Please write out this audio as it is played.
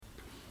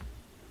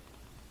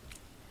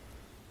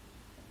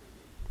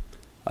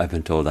I've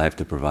been told I have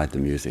to provide the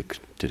music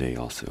today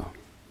also.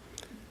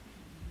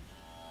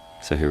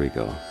 So here we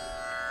go.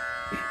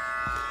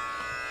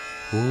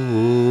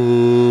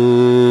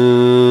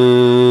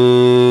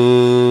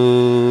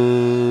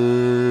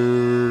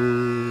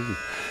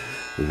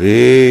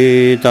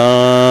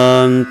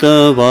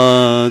 Vedanta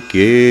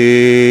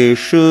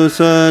vakyeshu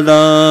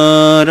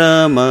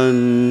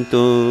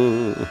sadaramanto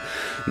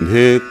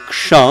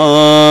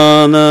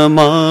bhikshana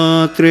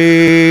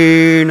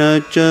matrena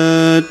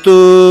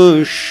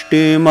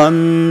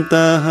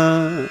chatushtimantaha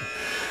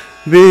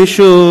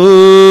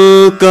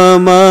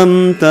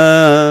vishukamanta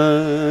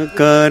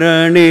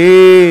karane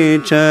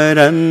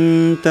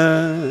charanta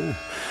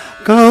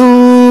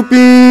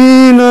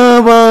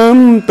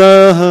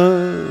kaupinavantaha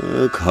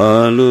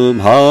khalu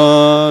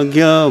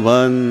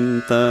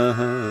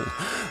bhagyavantaha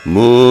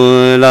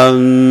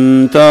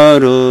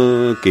mulantaru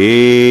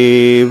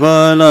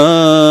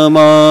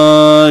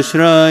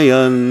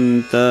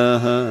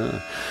kevalamaashrayantaha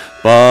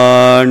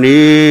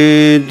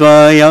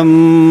panidvayam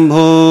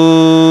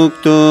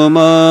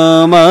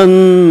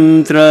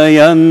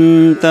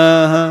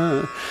bhuktumamantrayantaha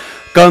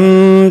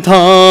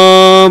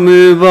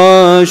kamthamiva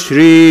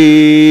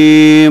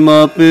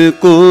shrimapi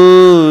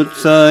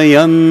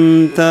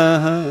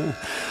kutsayantaha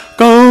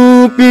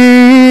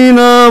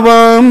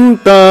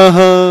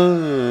kaupinavantaha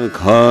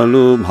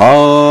khalu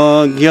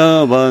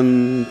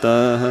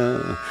bhagyavantaha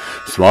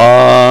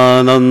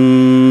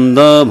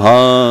svananda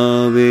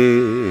bhave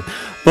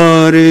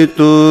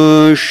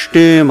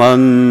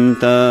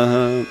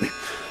paritushtimantaha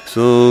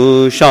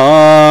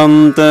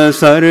sushanta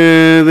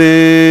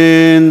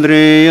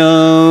sarvendriya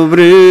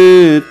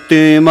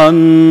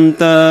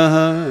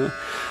vrittimantaha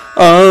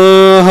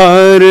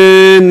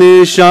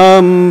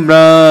ahar-nisham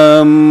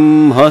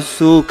brahma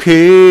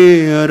sukhe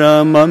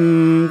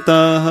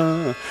ramantaha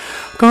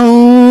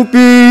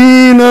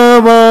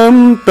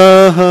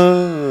kaupinavantaha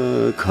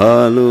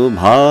khalu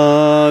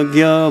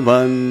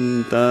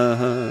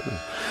bhagyavantaha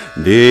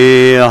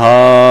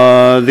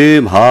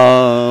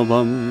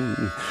dehadibhavam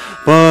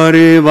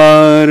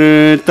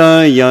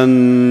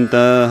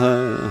parivartayantaha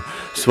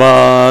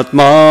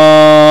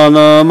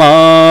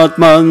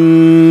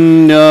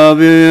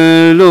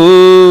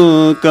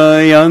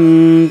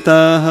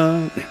svatmanamātmanyavilokayantaha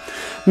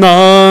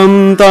nam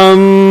tam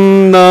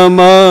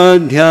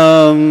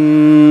namadhyam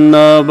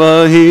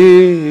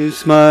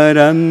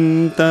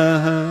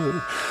nabahismarantaha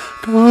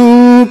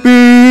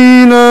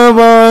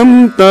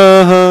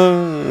kaupinavantaha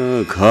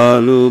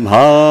khalu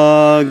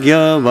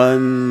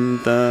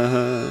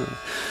bhagyavantaha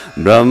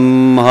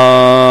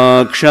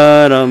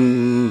brahmaksharam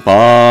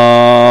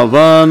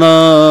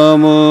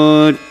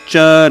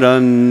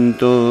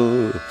pavanamuccharanto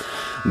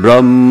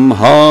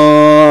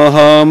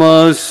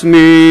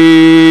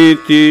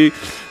brahmahamasmiti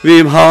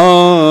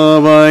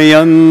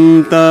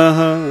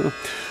vibhavayantaha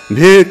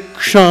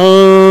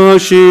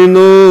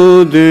bhikshashino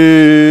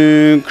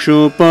dikshu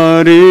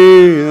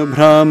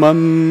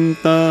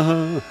paribhramantaha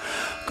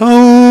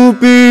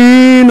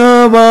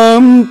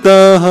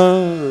kaupinavantaha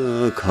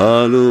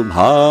khalu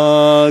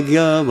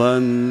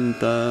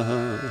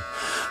bhagyavantaha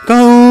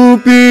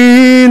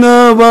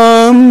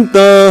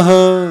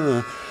kaupinavantaha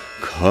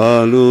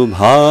khalu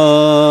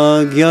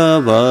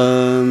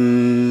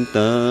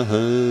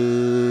bhagyavantaha.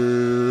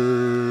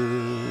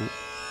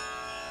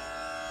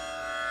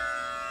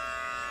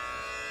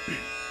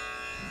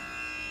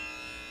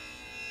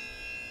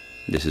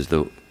 This is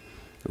the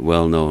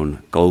well-known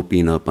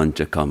Kaupina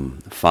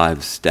Panchakam,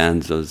 5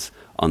 stanzas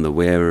on the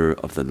wearer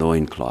of the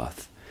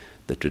loincloth,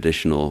 the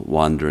traditional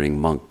wandering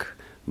monk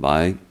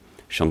by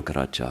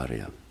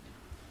Shankaracharya.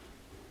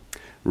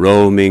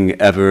 Roaming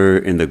ever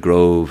in the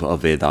grove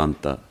of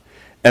Vedanta,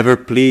 ever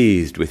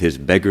pleased with his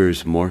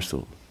beggar's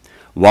morsel,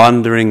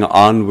 wandering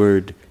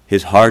onward,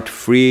 his heart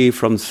free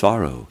from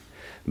sorrow,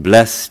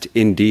 blessed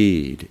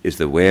indeed is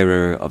the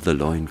wearer of the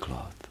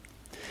loincloth.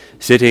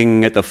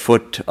 Sitting at the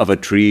foot of a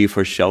tree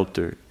for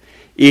shelter,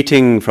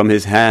 eating from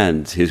his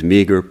hands his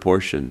meager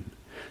portion,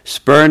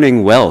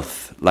 spurning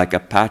wealth like a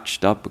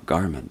patched-up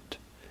garment.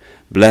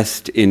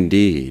 Blessed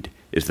indeed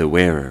is the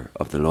wearer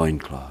of the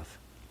loincloth.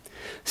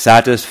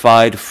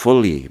 Satisfied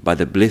fully by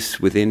the bliss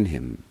within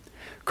him,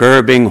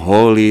 curbing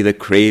wholly the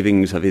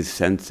cravings of his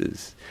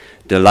senses,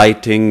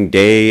 delighting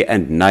day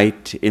and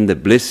night in the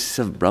bliss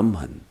of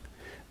Brahman.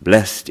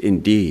 Blessed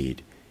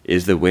indeed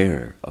is the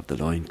wearer of the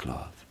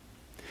loincloth.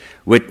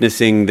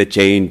 Witnessing the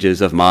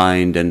changes of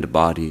mind and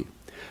body,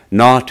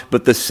 naught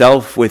but the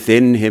self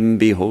within him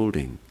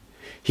beholding,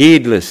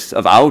 heedless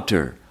of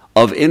outer,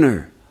 of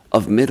inner,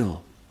 of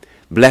middle.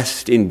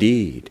 Blessed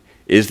indeed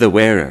is the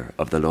wearer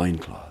of the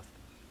loincloth.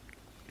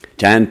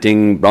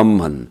 Chanting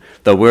Brahman,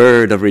 the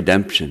word of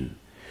redemption,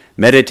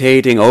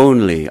 meditating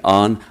only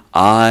on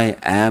I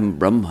am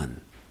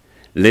Brahman,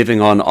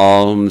 living on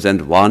alms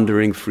and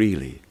wandering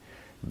freely.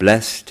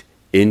 Blessed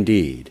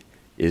indeed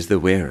is the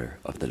wearer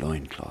of the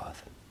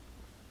loincloth.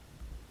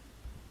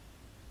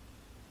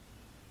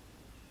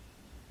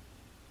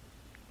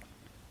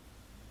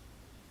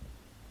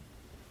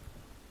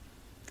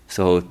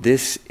 So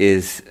this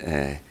is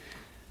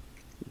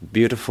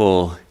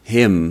beautiful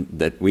hymn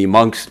that we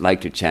monks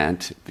like to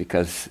chant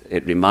because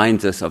it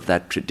reminds us of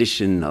that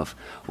tradition of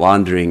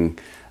wandering,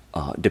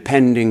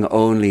 depending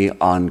only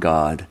on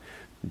God,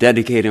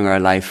 dedicating our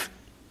life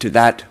to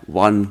that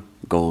one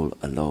goal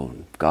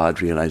alone,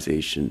 God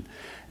realization,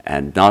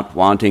 and not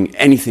wanting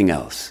anything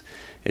else.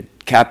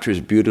 It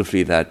captures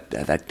beautifully that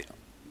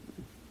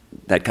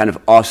kind of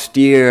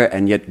austere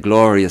and yet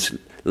glorious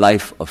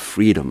life of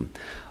freedom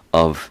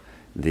of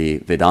the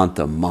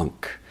Vedanta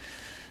monk.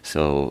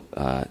 So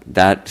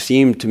that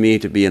seemed to me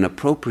to be an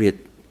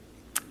appropriate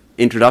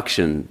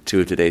introduction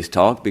to today's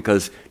talk,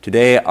 because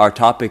today our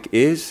topic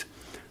is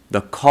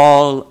the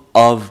call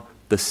of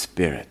the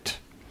Spirit.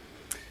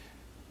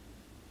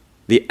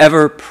 The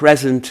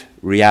ever-present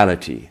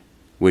reality,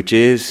 which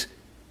is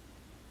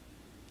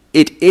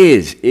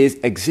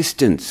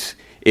existence,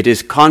 it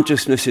is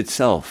consciousness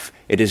itself,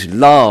 it is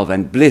love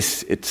and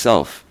bliss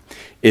itself,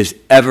 is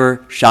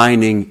ever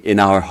shining in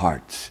our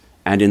hearts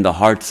and in the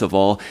hearts of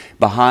all.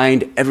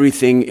 Behind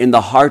everything, in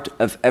the heart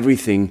of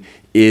everything,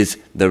 is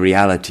the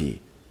reality.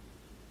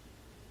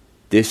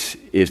 This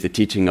is the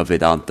teaching of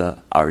Vedanta.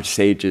 Our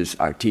sages,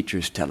 our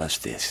teachers tell us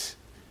this.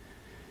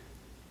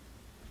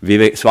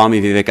 Swami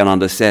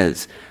Vivekananda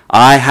says,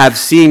 "I have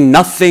seen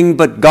nothing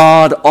but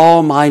God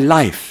all my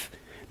life,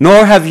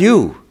 nor have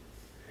you.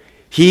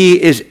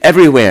 He is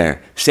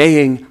everywhere,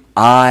 saying,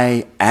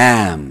 'I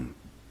am.'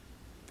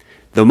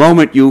 The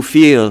moment you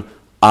feel,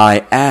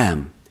 'I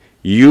am,'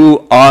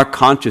 you are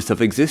conscious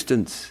of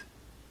existence.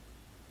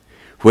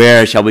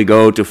 Where shall we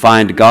go to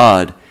find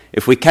God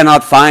if we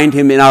cannot find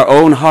Him in our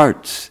own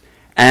hearts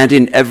and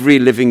in every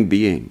living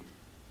being?"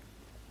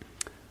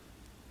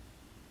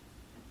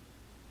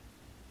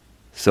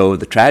 So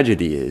the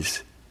tragedy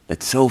is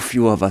that so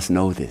few of us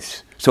know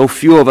this. So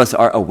few of us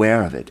are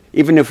aware of it.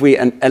 Even if we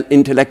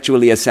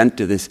intellectually assent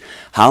to this,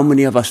 how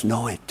many of us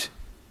know it?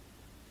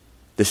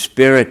 The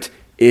Spirit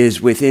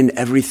is within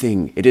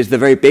everything. It is the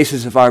very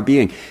basis of our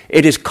being.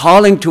 It is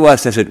calling to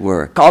us, as it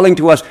were, calling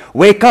to us,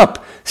 wake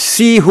up,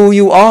 see who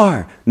you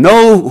are,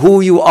 know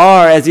who you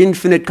are as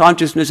infinite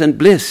consciousness and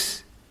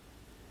bliss.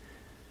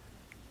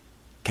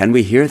 Can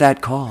we hear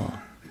that call?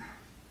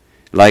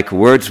 Like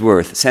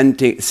Wordsworth,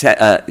 sensing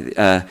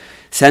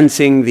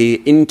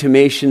the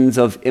intimations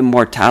of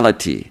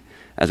immortality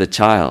as a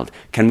child,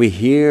 can we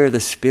hear the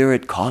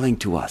Spirit calling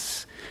to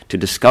us to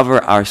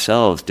discover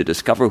ourselves, to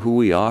discover who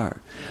we are?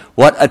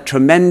 What a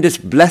tremendous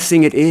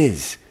blessing it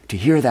is to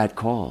hear that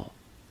call.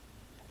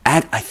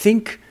 And I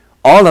think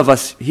all of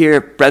us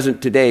here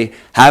present today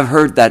have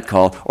heard that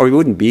call, or we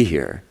wouldn't be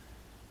here.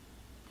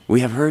 We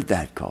have heard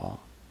that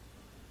call.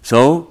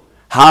 So,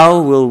 how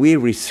will we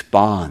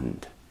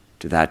respond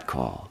to that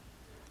call?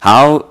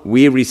 How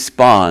we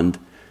respond,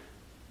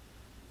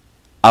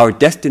 our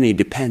destiny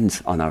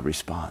depends on our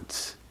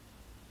response.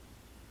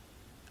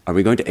 Are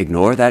we going to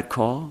ignore that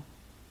call?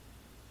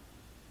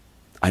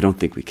 I don't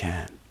think we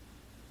can.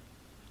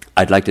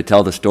 I'd like to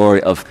tell the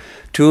story of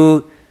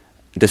two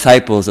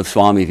disciples of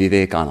Swami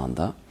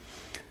Vivekananda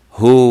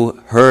who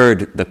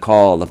heard the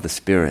call of the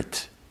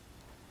Spirit.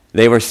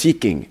 They were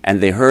seeking, and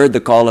they heard the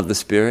call of the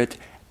Spirit,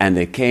 and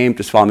they came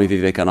to Swami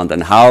Vivekananda,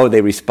 and how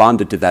they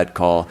responded to that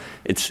call,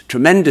 it's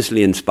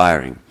tremendously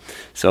inspiring.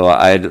 So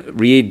I'd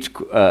read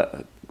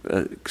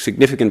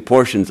significant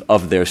portions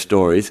of their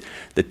stories.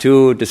 The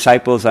two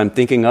disciples I'm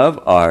thinking of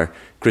are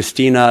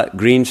Christina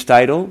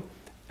Greenstidel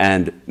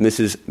and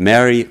Mrs.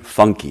 Mary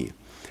Funke.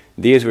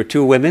 These were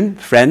two women,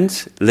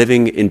 friends,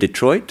 living in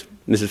Detroit.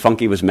 Mrs.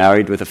 Funke was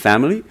married with a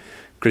family.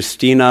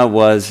 Christina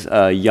was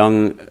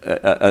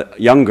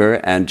younger,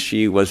 and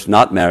she was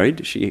not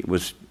married. She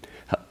was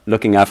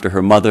looking after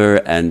her mother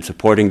and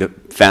supporting the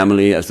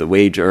family as a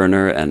wage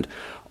earner and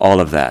all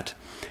of that.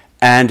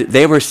 And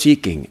they were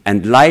seeking,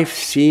 and life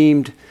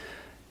seemed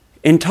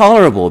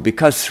intolerable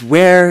because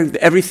where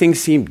everything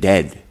seemed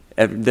dead.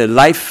 The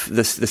life,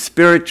 the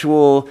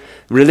spiritual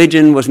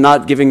religion was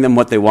not giving them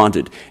what they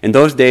wanted. In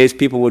those days,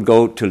 people would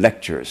go to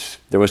lectures.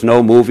 There was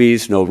no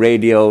movies, no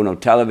radio, no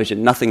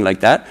television, nothing like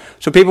that.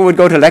 So people would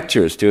go to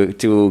lectures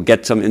to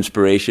get some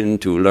inspiration,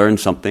 to learn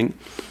something.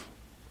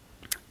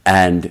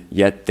 And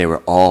yet they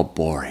were all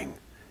boring.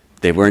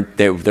 There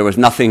was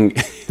nothing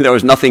there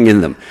was nothing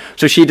in them.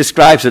 So she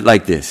describes it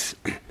like this.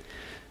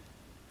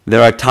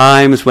 There are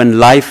times when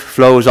life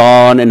flows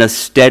on in a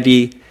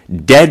steady,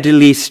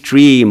 deadly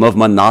stream of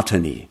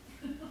monotony.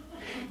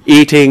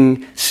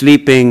 Eating,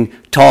 sleeping,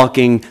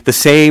 talking, the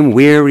same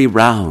weary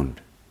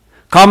round.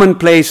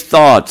 Commonplace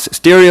thoughts,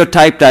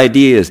 stereotyped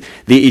ideas,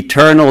 the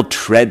eternal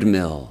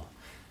treadmill.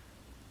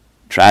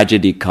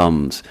 Tragedy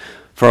comes.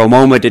 For a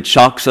moment it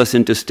shocks us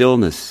into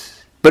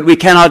stillness. But we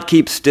cannot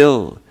keep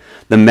still.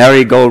 The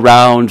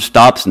merry-go-round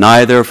stops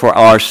neither for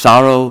our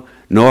sorrow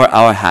nor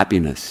our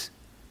happiness.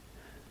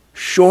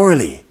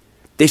 Surely,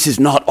 this is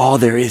not all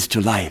there is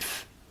to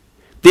life.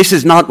 This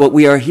is not what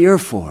we are here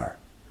for.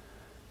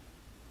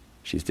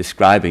 She's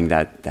describing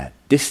that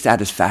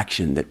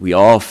dissatisfaction that we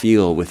all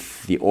feel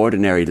with the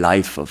ordinary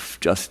life of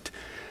just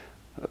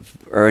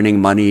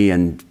earning money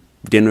and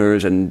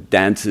dinners and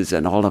dances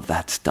and all of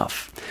that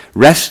stuff.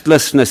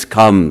 Restlessness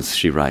comes,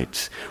 she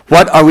writes.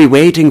 What are we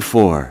waiting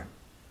for?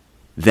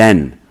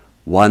 Then,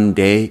 one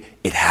day,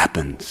 it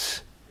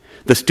happens.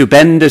 The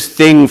stupendous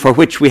thing for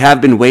which we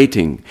have been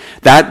waiting,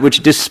 that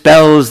which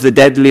dispels the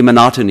deadly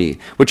monotony,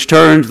 which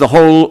turns the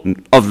whole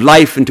of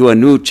life into a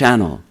new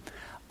channel.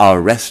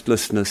 Our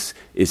restlessness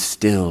is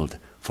stilled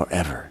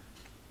forever.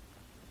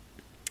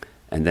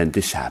 And then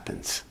this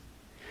happens.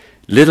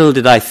 Little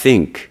did I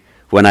think,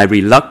 when I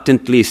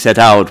reluctantly set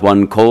out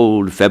one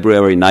cold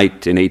February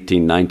night in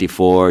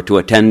 1894 to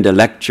attend a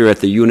lecture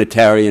at the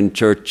Unitarian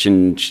Church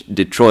in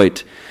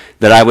Detroit,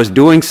 that I was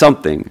doing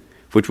something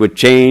which would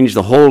change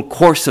the whole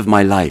course of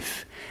my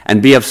life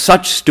and be of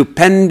such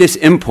stupendous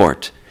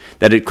import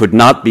that it could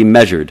not be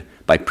measured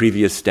by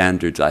previous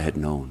standards I had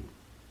known.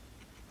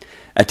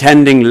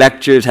 Attending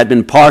lectures had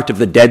been part of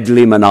the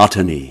deadly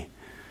monotony.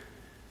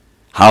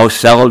 How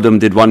seldom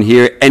did one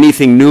hear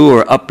anything new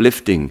or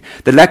uplifting.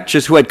 The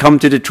lecturers who had come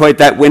to Detroit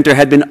that winter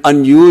had been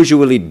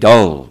unusually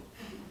dull.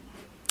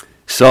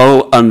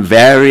 So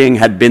unvarying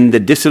had been the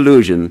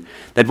disillusion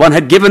that one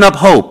had given up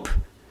hope,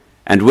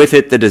 and with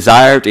it the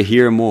desire to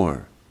hear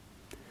more.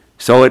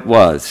 So it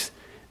was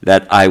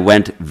that I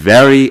went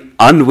very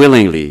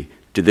unwillingly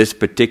to this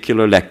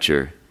particular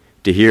lecture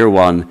to hear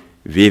one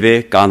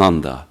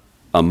Vivekananda,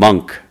 a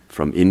monk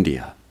from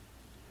India,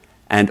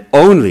 and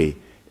only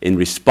in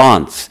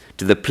response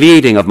to the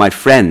pleading of my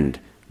friend,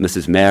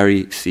 Mrs.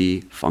 Mary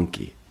C.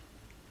 Funke.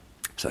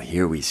 So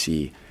here we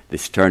see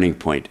this turning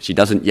point. She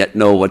doesn't yet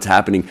know what's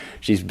happening.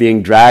 She's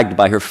being dragged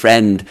by her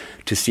friend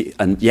to see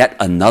yet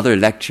another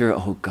lecture.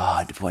 Oh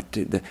God,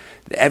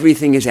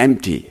 everything is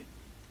empty.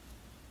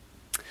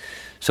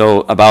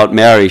 So about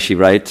Mary, she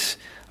writes,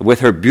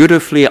 with her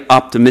beautifully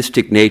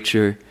optimistic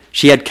nature,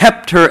 she had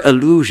kept her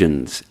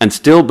illusions and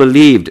still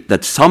believed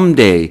that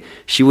someday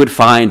she would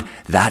find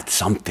that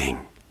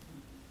something.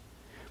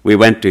 We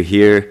went to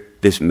hear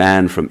this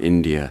man from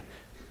India.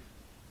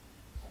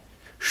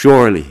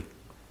 Surely,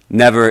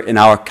 never in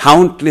our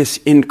countless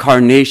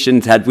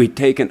incarnations had we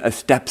taken a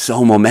step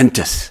so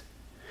momentous.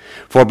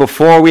 For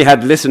before we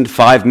had listened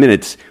 5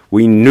 minutes,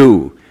 we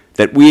knew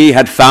that we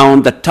had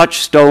found the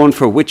touchstone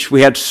for which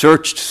we had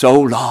searched so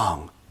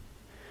long.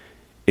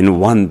 In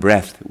one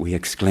breath, we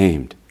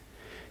exclaimed,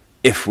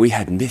 if we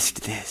had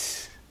missed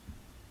this.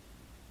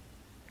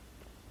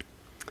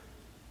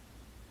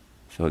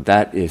 So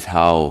that is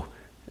how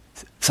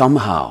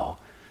somehow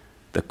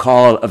the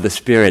call of the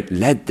Spirit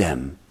led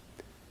them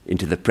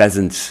into the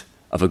presence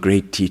of a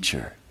great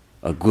teacher,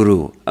 a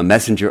guru, a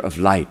messenger of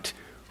light,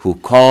 who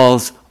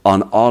calls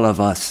on all of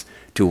us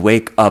to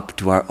wake up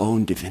to our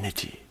own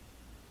divinity.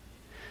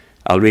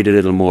 I'll read a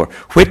little more.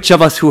 Which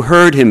of us who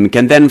heard him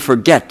can then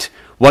forget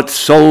what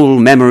soul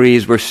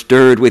memories were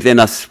stirred within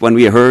us when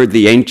we heard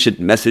the ancient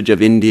message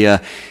of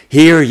India?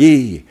 Hear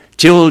ye,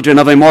 children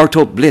of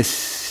immortal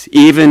bliss,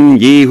 even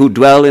ye who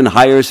dwell in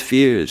higher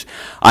spheres.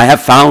 I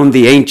have found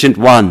the Ancient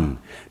One,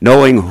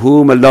 knowing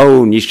whom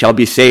alone ye shall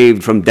be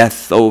saved from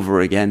death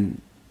over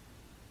again.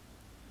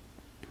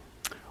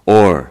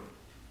 Or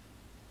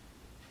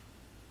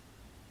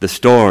the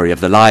story of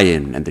the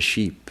lion and the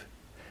sheep.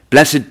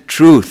 Blessed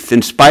truth,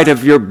 in spite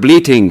of your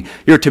bleating,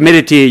 your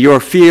timidity, your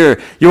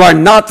fear, you are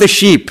not the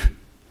sheep.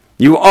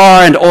 You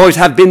are and always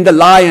have been the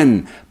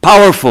lion,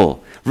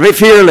 powerful,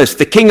 fearless,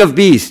 the king of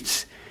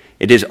beasts.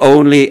 It is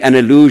only an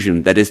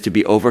illusion that is to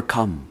be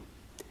overcome.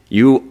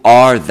 You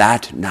are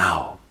that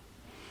now.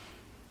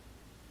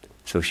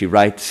 So she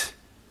writes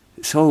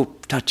so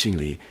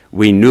touchingly,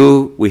 we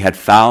knew we had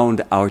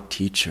found our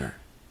teacher.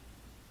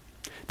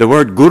 The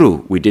word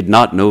guru we did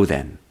not know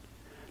then,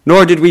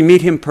 nor did we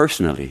meet him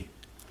personally.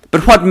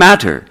 But what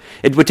matter?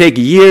 It would take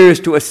years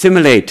to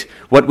assimilate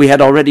what we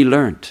had already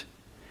learnt.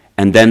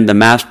 And then the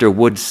master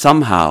would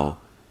somehow,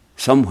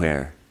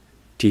 somewhere,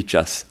 teach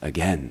us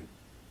again.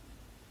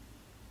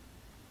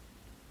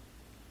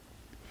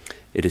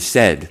 It is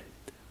said,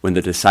 when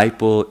the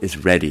disciple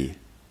is ready,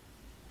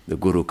 the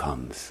guru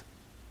comes.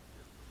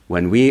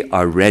 When we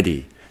are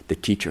ready, the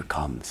teacher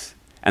comes.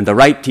 And the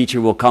right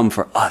teacher will come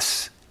for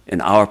us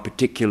in our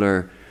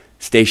particular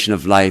station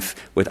of life,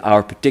 with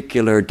our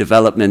particular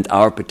development,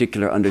 our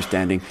particular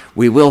understanding.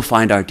 We will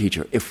find our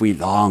teacher if we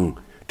long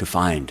to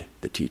find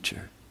the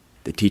teacher.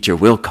 The teacher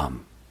will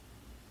come.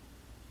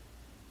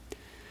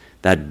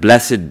 That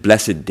blessed,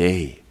 blessed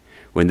day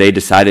when they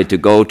decided to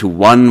go to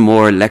one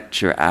more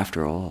lecture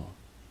after all.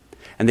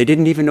 And they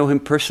didn't even know him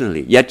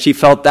personally, yet she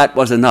felt that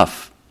was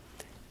enough.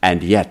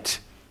 And yet,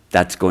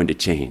 that's going to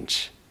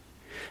change.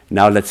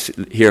 Now let's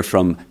hear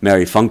from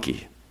Mary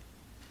Funke.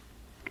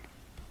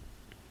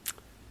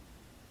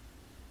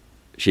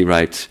 She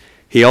writes,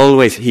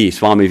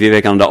 Swami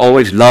Vivekananda,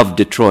 always loved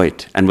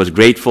Detroit and was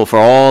grateful for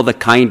all the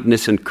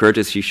kindness and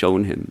courtesy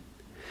shown him.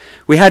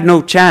 We had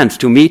no chance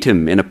to meet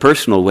him in a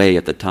personal way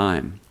at the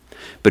time,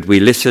 but we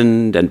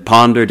listened and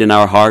pondered in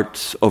our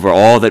hearts over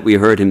all that we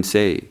heard him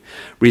say,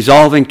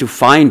 resolving to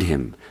find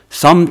him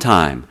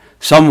sometime,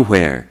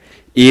 somewhere,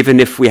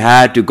 even if we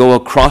had to go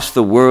across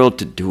the world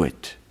to do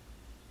it.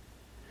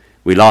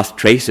 We lost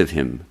trace of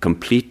him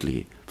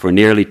completely for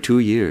nearly 2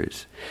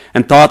 years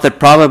and thought that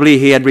probably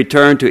he had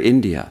returned to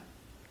India.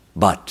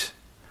 But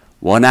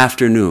one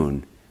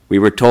afternoon, we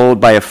were told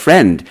by a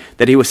friend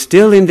that he was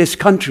still in this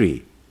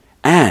country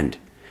and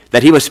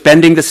that he was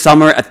spending the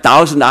summer at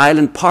Thousand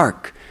Island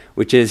Park,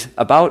 which is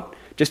about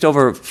just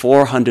over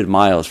 400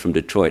 miles from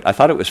Detroit. I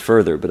thought it was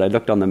further, but I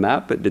looked on the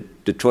map, but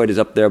Detroit is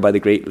up there by the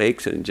Great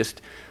Lakes and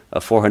just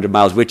 400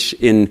 miles, which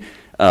in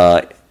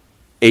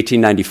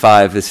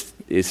 1895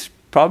 is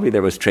probably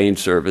there was train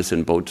service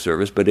and boat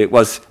service, but it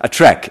was a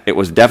trek. It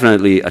was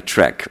definitely a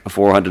trek, a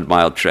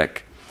 400-mile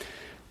trek.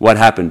 What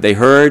happened? They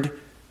heard,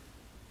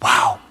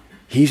 wow,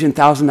 he's in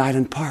Thousand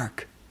Island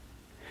Park.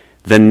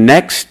 The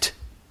next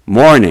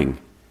morning,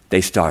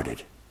 they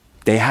started.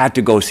 They had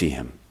to go see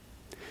him.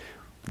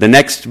 The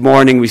next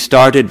morning we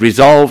started,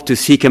 resolved to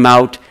seek him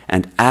out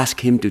and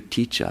ask him to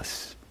teach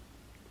us.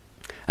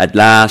 At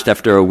last,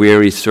 after a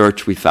weary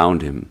search, we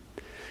found him.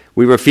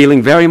 We were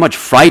feeling very much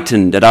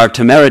frightened at our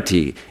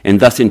temerity in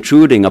thus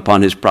intruding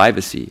upon his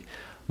privacy.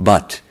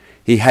 But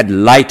he had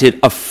lighted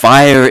a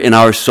fire in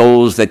our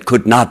souls that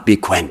could not be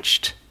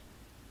quenched.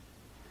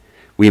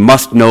 We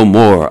must know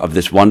more of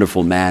this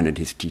wonderful man and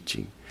his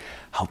teaching.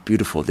 How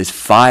beautiful, this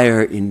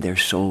fire in their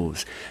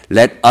souls.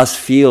 Let us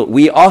feel,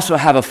 we also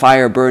have a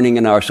fire burning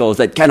in our souls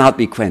that cannot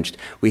be quenched.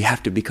 We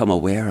have to become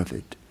aware of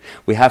it.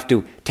 We have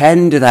to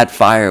tend to that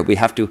fire. We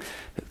have to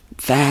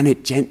fan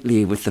it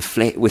gently with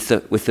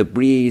the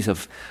breeze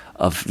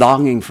of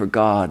longing for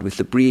God, with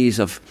the breeze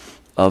of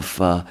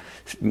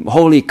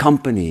holy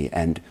company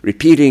and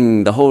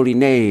repeating the holy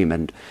name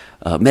and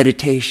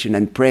meditation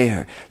and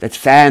prayer. Let's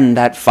fan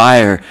that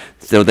fire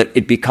so that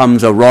it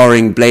becomes a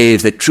roaring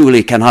blaze that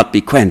truly cannot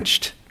be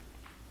quenched.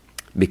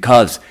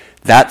 Because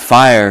that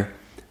fire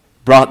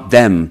brought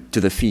them to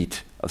the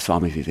feet of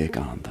Swami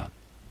Vivekananda.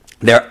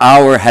 Their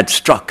hour had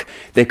struck.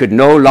 They could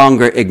no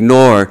longer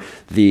ignore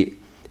the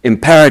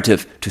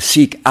imperative to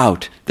seek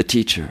out the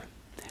teacher.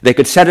 They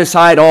could set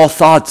aside all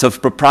thoughts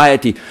of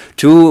propriety.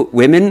 2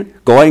 women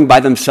going by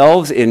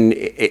themselves in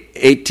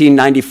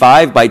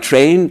 1895 by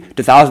train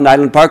to Thousand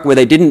Island Park where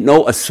they didn't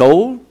know a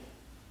soul.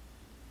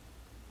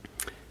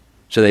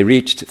 So they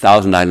reached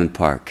Thousand Island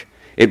Park.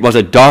 It was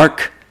a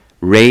dark,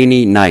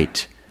 rainy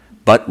night,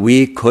 but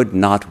we could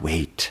not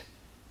wait.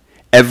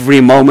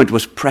 Every moment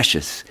was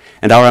precious,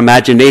 and our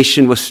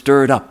imagination was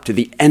stirred up to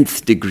the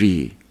nth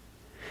degree.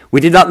 We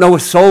did not know a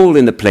soul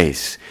in the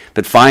place,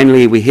 but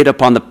finally we hit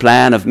upon the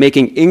plan of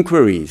making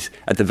inquiries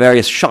at the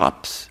various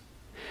shops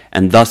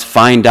and thus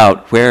find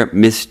out where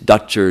Miss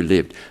Dutcher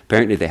lived.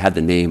 Apparently they had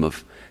the name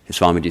of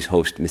Swamiji's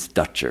host, Miss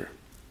Dutcher.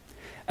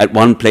 At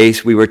one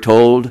place we were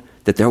told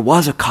that there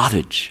was a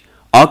cottage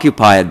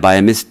occupied by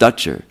a Miss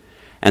Dutcher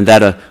and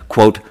that a,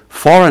 quote,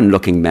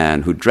 foreign-looking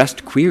man who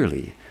dressed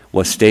queerly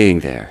was staying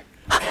there.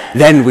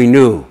 Then we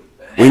knew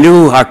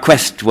our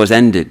quest was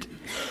ended.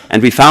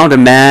 And we found a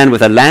man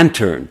with a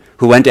lantern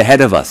who went ahead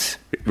of us,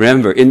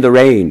 remember, in the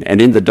rain and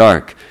in the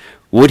dark.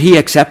 Would he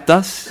accept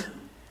us?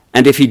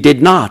 And if he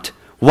did not,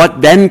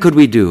 what then could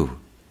we do?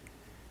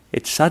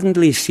 It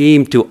suddenly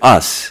seemed to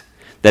us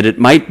that it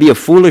might be a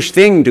foolish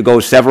thing to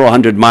go several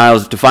hundred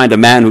miles to find a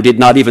man who did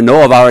not even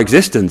know of our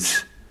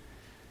existence.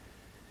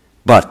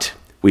 But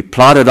we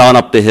plodded on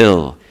up the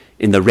hill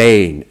in the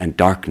rain and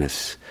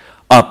darkness,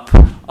 up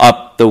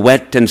the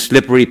wet and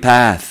slippery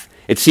path.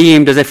 It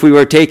seemed as if we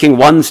were taking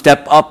 1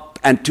 step up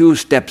and 2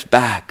 steps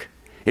back.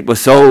 It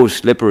was so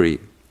slippery.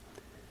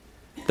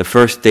 The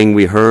first thing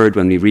we heard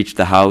when we reached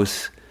the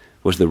house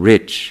was the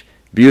rich,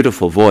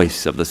 beautiful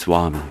voice of the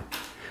Swami,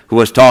 who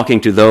was talking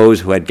to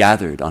those who had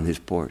gathered on his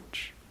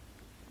porch.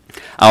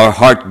 Our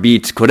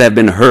heartbeats could have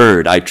been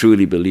heard, I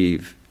truly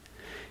believe.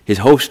 His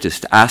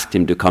hostess asked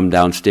him to come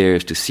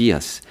downstairs to see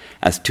us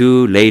as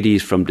 2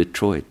 ladies from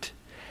Detroit,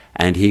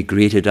 and he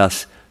greeted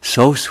us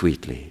so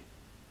sweetly.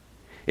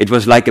 It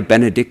was like a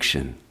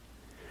benediction.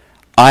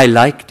 I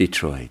like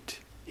Detroit,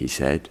 he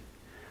said.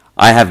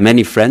 I have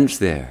many friends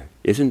there,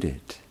 isn't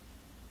it?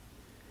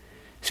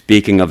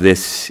 Speaking of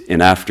this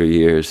in after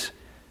years,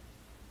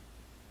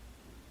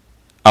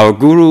 our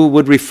guru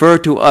would refer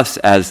to us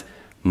as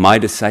my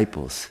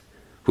disciples,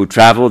 who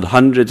traveled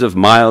hundreds of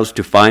miles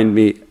to find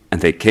me,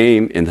 and they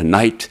came in the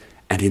night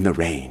and in the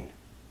rain.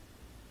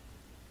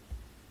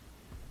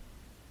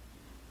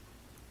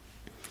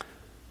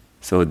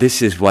 So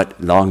this is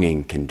what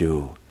longing can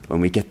do. When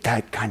we get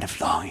that kind of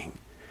longing,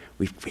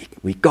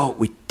 we go,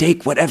 we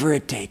take whatever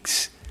it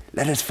takes.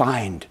 Let us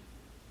find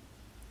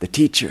the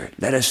teacher.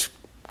 Let us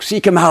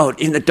seek him out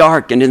in the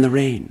dark and in the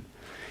rain.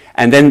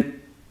 And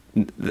then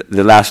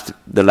the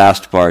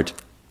last part,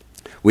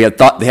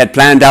 they had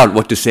planned out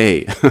what to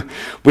say.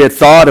 We had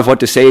thought of what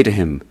to say to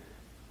him.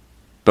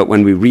 But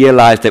when we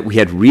realized that we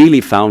had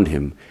really found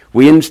him,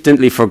 we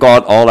instantly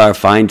forgot all our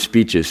fine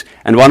speeches.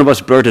 And one of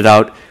us blurted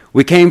out,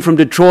 "We came from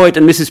Detroit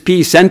and Mrs.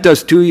 P sent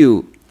us to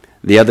you."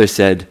 The other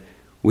said,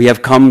 "We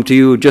have come to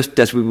you just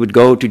as we would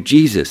go to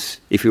Jesus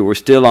if he were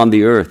still on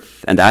the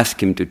earth and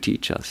ask him to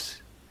teach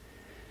us."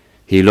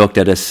 He looked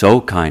at us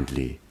so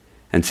kindly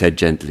and said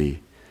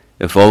gently,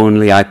 If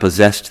only I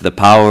possessed the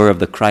power of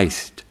the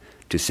Christ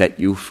to set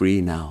you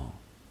free now.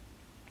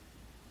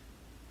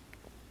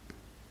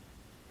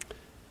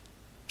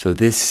 So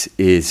this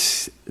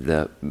is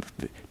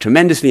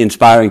tremendously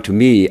inspiring to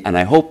me, and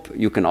I hope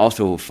you can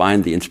also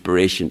find the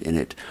inspiration in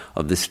it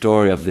of the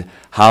story of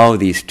how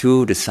these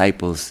two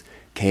disciples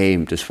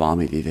came to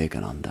Swami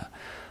Vivekananda,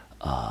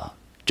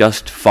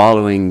 just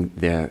following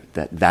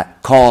that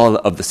call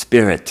of the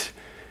Spirit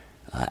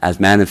as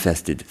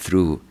manifested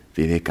through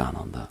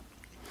Vivekananda.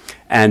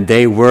 And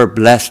they were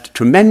blessed,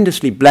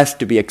 tremendously blessed,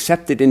 to be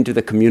accepted into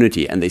the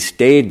community. And they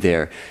stayed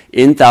there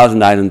in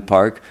Thousand Island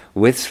Park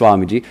with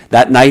Swamiji.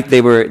 That night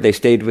they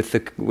stayed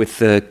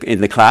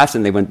in the class,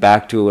 and they went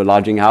back to a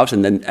lodging house.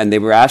 And they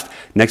were asked,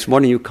 next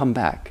morning you come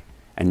back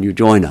and you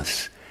join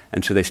us.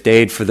 And so they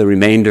stayed for the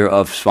remainder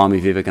of Swami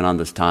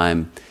Vivekananda's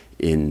time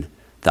in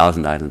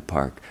Thousand Island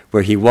Park,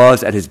 where he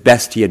was at his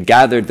best. He had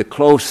gathered the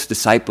close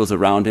disciples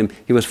around him.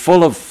 He was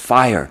full of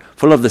fire,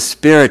 full of the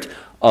spirit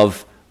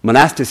of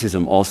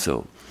monasticism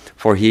also.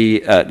 For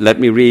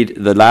let me read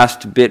the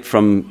last bit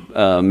from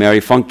Mary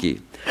Funky.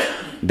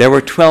 There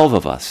were 12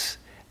 of us,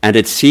 and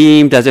it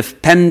seemed as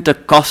if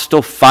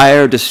Pentecostal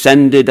fire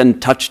descended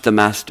and touched the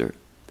Master.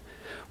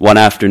 One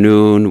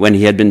afternoon, when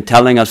he had been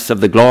telling us of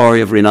the glory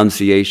of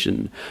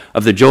renunciation,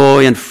 of the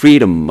joy and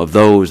freedom of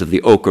those of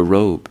the ochre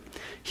robe,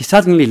 he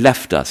suddenly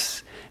left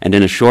us, and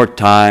in a short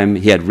time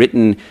he had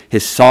written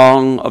his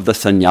Song of the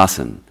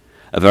Sannyasin,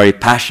 a very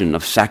passion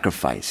of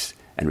sacrifice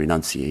and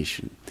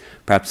renunciation.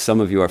 Perhaps some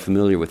of you are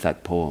familiar with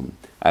that poem.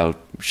 I'll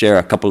share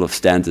a couple of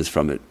stanzas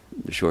from it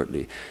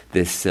shortly.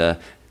 This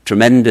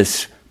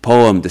tremendous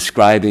poem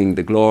describing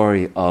the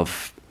glory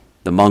of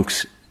the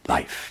monk's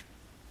life.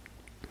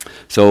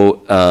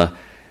 So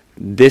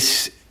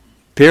this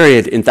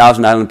period in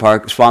Thousand Island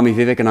Park, Swami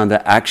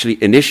Vivekananda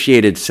actually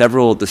initiated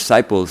several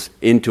disciples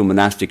into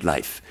monastic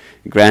life,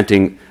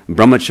 granting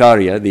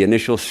brahmacharya,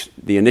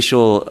 the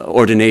initial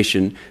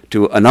ordination,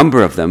 to a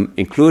number of them,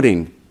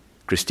 including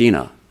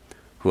Christina,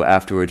 who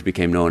afterwards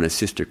became known as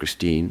Sister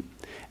Christine,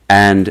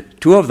 and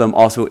two of them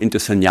also into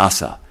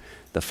sannyasa,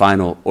 the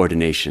final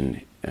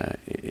ordination.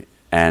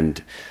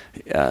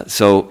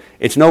 So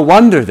it's no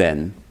wonder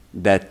then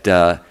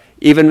that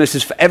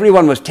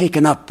everyone was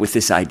taken up with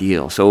this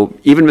ideal. So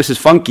even Mrs.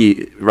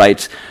 Funky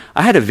writes,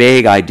 I had a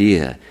vague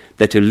idea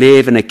that to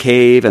live in a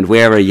cave and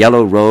wear a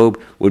yellow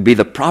robe would be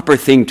the proper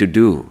thing to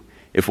do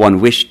if one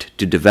wished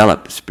to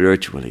develop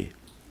spiritually.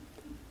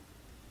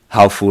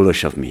 How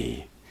foolish of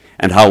me,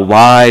 and how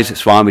wise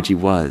Swamiji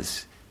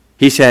was.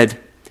 He said,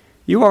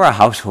 you are a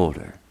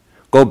householder.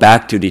 Go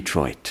back to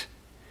Detroit.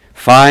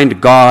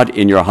 Find God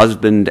in your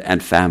husband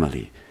and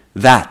family.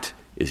 That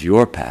is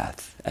your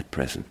path at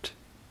present.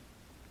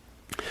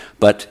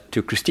 But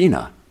to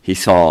Christina, he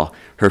saw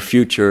her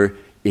future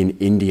in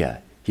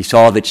India. He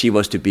saw that she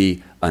was to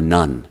be a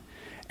nun,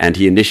 and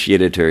he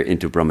initiated her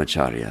into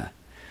brahmacharya.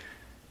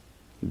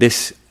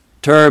 This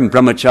term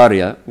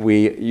brahmacharya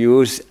we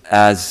use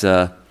as,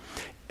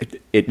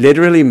 it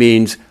literally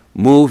means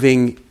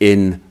moving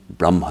in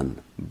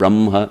Brahman,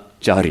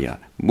 brahmacharya,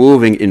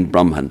 moving in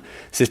Brahman.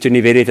 Sister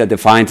Nivedita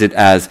defines it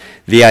as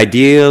the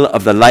ideal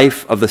of the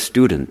life of the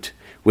student,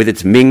 with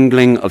its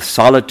mingling of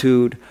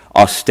solitude,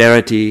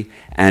 austerity,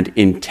 and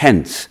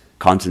intense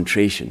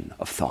concentration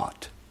of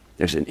thought.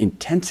 There's an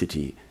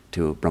intensity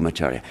to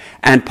brahmacharya.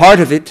 And part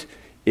of it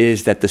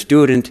is that the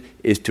student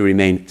is to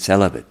remain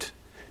celibate,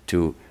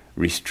 to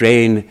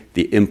restrain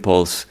the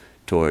impulse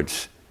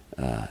towards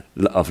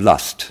of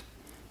lust.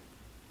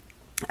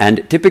 And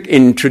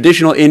in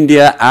traditional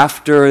India,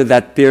 after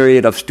that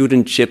period of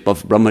studentship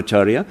of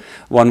brahmacharya,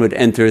 one would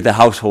enter the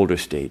householder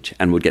stage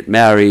and would get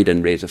married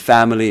and raise a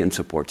family and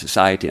support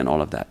society and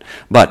all of that.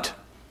 But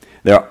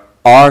there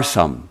are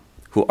some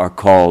who are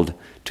called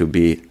to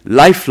be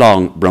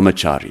lifelong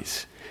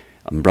brahmacharis,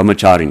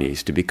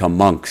 brahmacharinis, to become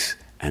monks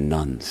and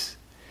nuns.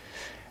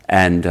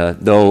 And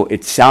though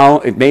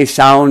it may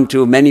sound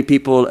to many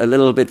people a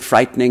little bit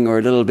frightening or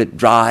a little bit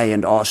dry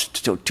and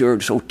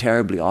so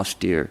terribly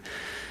austere,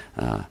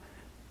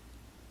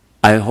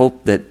 I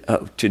hope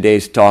that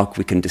today's talk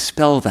we can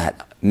dispel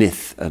that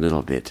myth a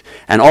little bit.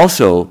 And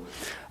also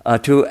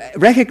to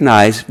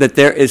recognize that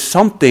there is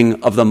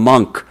something of the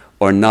monk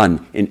or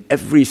nun in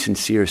every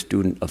sincere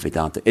student of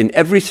Vedanta, in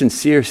every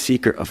sincere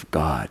seeker of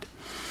God.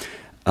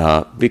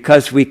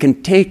 Because we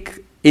can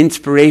take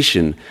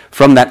inspiration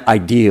from that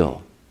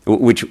ideal,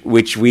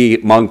 which we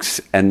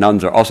monks and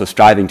nuns are also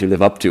striving to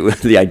live up to.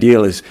 The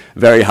ideal is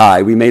very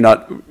high. We may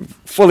not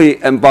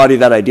fully embody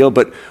that ideal,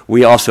 but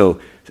we also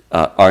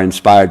are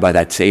inspired by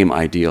that same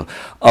ideal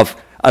of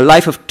a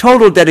life of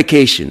total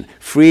dedication,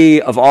 free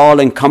of all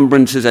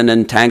encumbrances and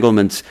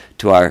entanglements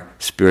to our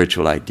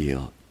spiritual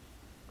ideal.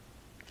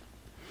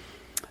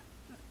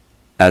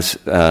 As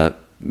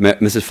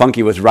Mrs.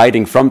 Funky was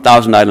writing from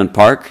Thousand Island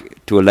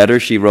Park to a letter,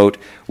 she wrote,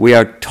 "We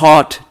are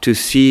taught to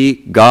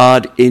see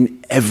God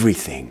in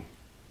everything,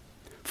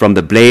 from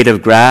the blade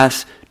of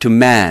grass to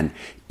man,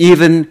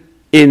 even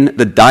in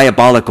the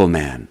diabolical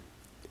man.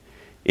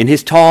 In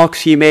his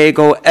talks he may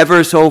go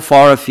ever so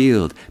far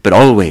afield, but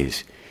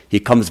always He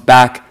comes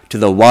back to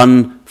the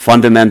one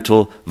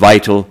fundamental,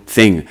 vital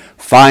thing.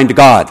 Find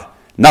God.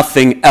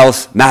 Nothing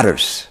else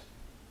matters.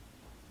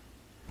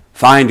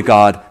 Find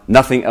God.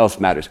 Nothing else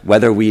matters.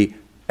 Whether we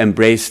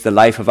embrace the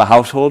life of a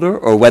householder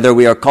or whether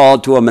we are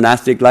called to a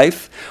monastic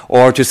life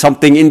or to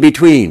something in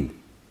between.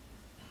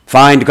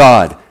 Find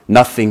God.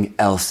 Nothing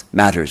else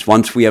matters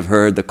once we have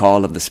heard the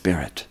call of the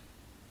Spirit.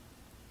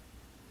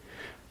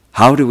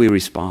 How do we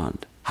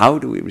respond? How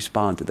do we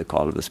respond to the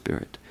call of the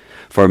Spirit?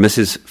 For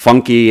Mrs.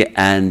 Funke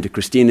and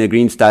Christina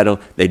Greenstidle,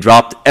 they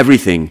dropped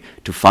everything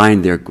to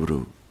find their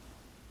guru.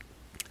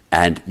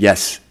 And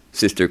yes,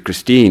 Sister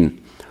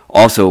Christine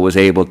also was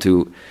able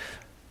to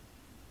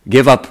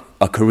give up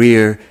a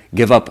career,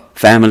 give up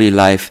family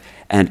life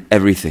and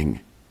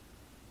everything,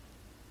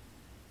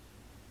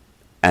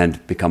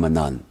 and become a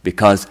nun,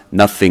 because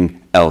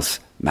nothing else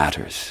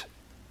matters.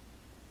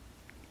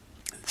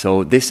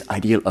 So this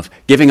ideal of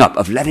giving up,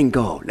 of letting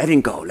go,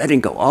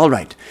 all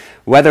right.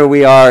 Whether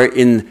we are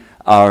in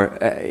our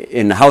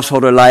in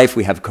householder life,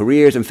 we have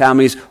careers and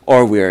families,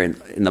 or we're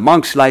in the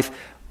monk's life,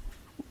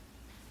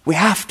 we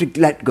have to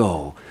let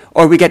go,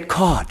 or we get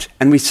caught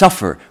and we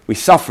suffer.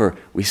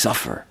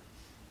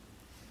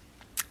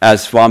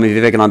 As Swami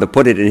Vivekananda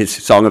put it in his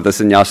Song of the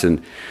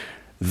Sannyasin,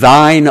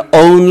 thine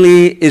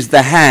only is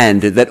the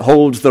hand that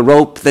holds the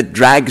rope that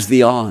drags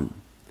thee on.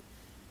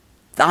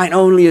 Thine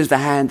only is the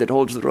hand that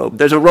holds the rope.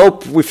 There's a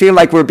rope, we feel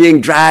like we're being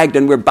dragged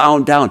and we're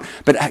bound down.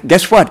 But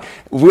guess what?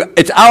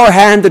 It's our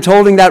hand that's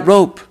holding that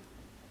rope.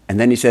 And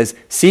then he says,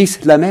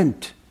 cease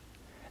lament.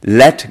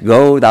 Let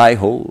go thy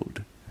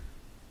hold.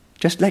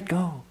 Just let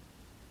go.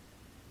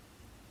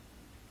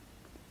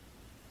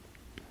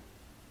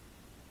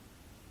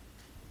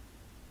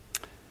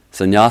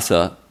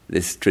 Sannyasa,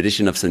 this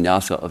tradition of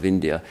sannyasa of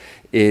India,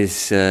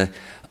 is a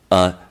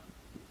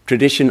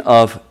tradition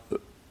of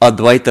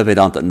Advaita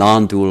Vedanta,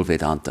 non-dual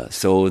Vedanta.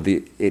 So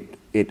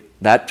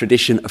that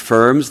tradition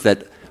affirms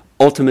that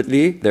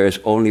ultimately there is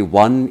only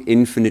one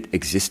infinite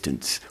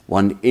existence,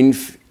 and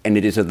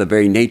it is of the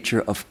very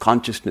nature of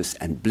consciousness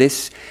and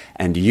bliss,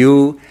 and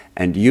you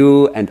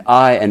and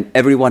I and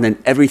everyone and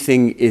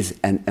everything is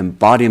an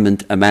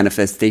embodiment, a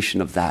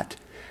manifestation of that.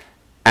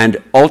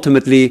 And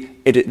ultimately,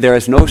 there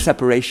is no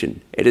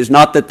separation. It is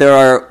not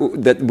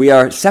that we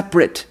are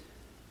separate.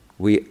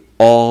 We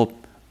all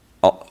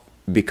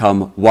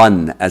become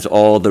one, as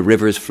all the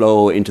rivers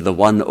flow into the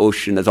one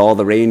ocean, as all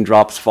the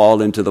raindrops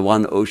fall into the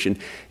one ocean.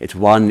 It's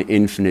one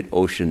infinite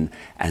ocean,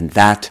 and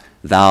that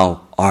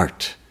thou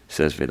art,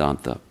 says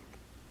Vedanta.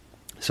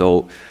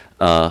 So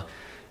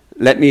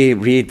let me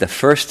read the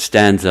first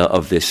stanza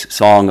of this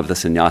Song of the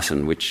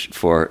Sannyasin, which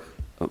for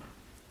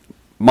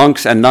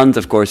monks and nuns,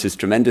 of course, is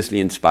tremendously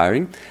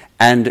inspiring,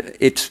 and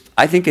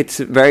I think it's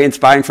very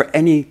inspiring for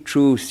any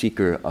true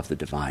seeker of the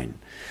divine.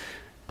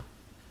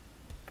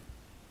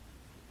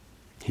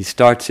 He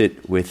starts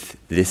it with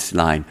this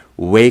line,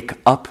 wake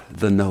up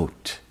the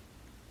note,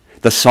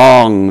 the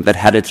song that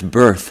had its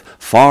birth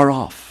far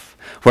off,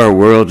 where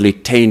worldly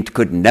taint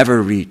could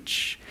never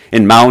reach,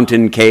 in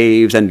mountain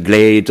caves and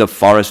glades of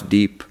forest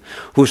deep,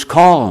 whose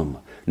calm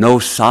no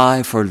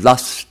sigh for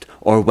lust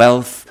or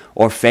wealth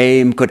or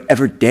fame could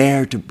ever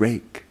dare to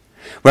break,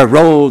 where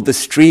rolled the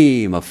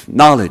stream of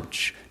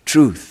knowledge,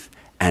 truth,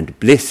 and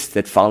bliss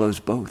that follows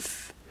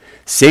both.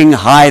 Sing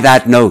high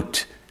that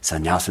note,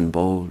 Sannyasin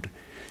bold,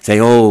 say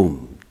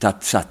Om,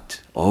 Tat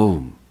Sat,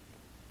 Om.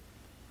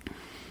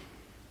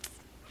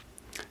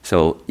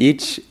 So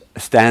each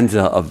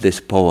stanza of this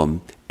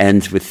poem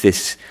ends with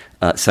this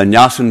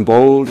Sannyasin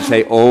bold,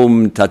 say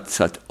Om, Tat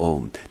Sat,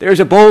 Om. There is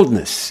a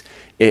boldness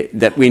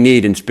that we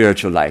need in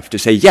spiritual life, to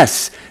say,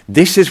 yes,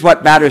 this is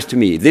what matters to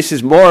me. This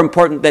is more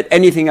important than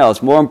anything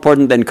else, more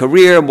important than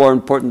career, more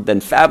important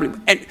than family,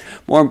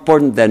 more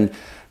important than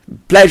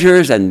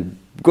pleasures and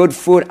good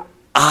food.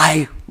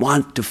 I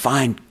want to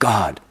find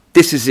God.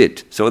 This is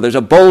it. So there's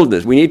a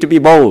boldness. We need to be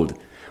bold.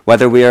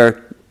 Whether we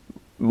are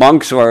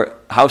monks or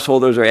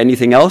householders or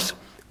anything else,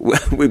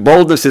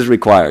 boldness is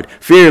required.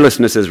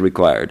 Fearlessness is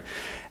required.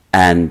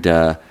 And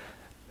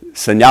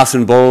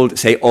Sannyasin bold,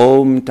 say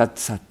Om Tat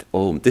Sat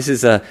Om. This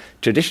is a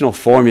traditional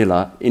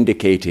formula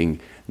indicating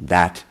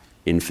that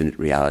infinite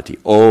reality.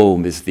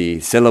 Om is the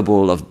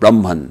syllable of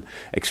Brahman,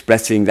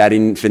 expressing that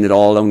infinite,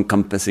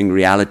 all-encompassing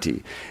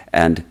reality.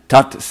 And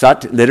Tat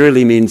Sat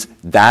literally means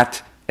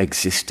that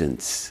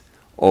existence.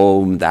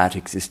 Om, that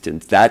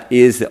existence. That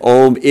is,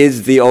 Om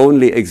is the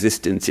only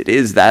existence. It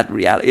is that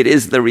reality. It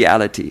is the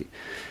reality.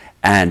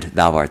 And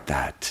thou art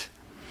that.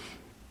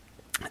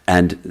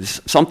 And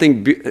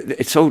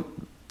it's so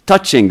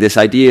touching, this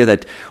idea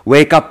that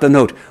wake up the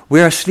note.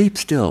 We're asleep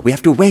still. We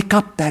have to wake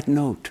up that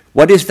note.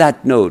 What is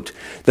that note?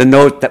 The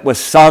note that was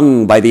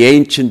sung by the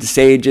ancient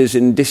sages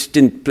in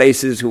distant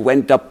places who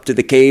went up to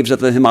the caves of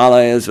the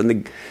Himalayas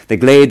and the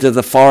glades of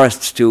the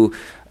forests to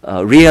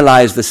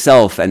realize the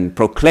self and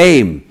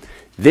proclaim,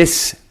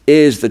 this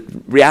is the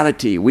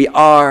reality. We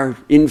are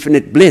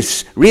infinite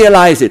bliss.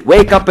 Realize it.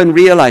 Wake up and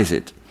realize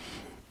it.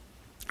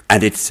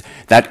 And it's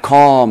that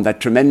calm,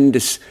 that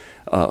tremendous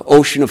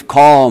ocean of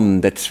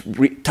calm that's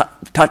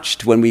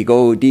touched when we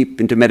go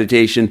deep into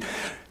meditation,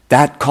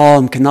 that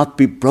calm cannot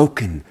be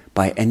broken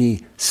by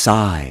any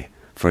sigh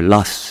for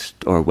lust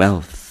or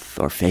wealth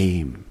or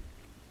fame.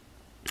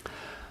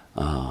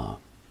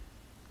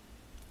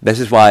 This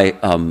is why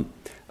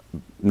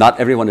not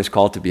everyone is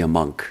called to be a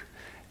monk.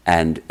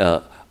 And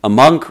a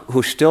monk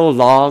who still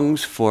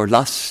longs for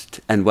lust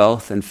and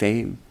wealth and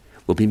fame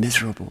will be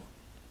miserable.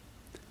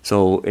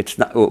 So it's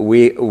not,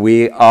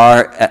 we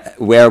are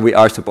where we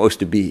are supposed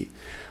to be.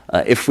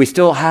 If we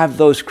still have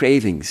those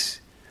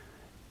cravings,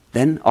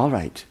 then all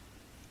right,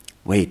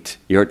 wait.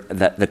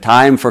 The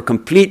time for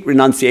complete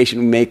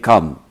renunciation may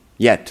come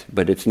yet,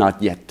 but it's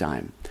not yet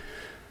time.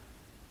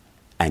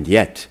 And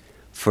yet,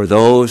 for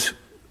those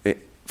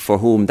for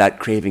whom that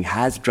craving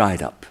has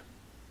dried up,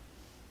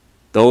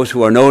 those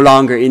who are no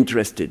longer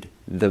interested,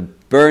 the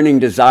burning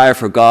desire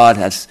for God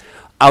has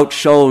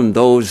outshone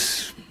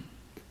those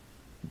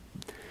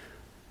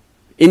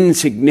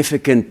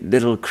insignificant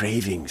little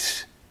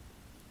cravings.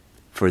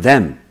 For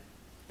them,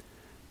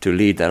 to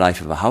lead the life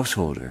of a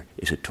householder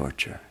is a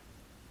torture.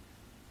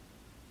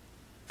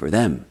 For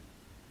them,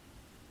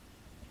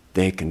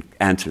 they can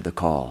answer the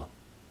call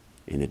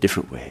in a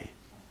different way.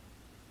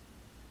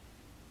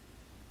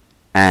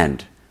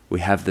 And we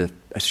have the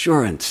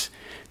assurance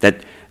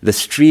that the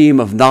stream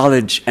of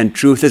knowledge and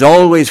truth is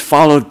always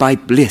followed by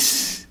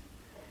bliss,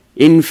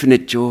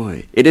 infinite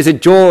joy. It is a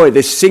joy,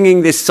 this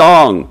singing this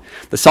song,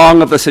 the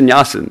song of the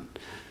sannyasin.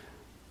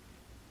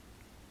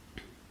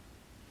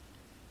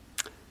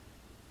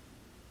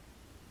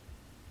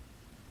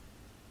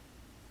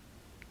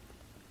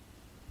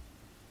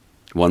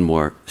 One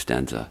more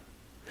stanza.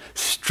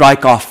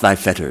 Strike off thy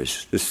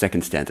fetters, the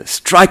second stanza.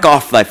 Strike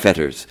off thy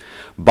fetters,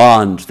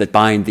 bonds that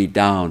bind thee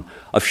down,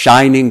 of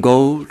shining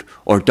gold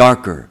or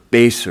darker,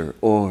 baser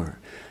ore.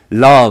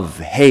 Love,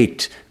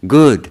 hate,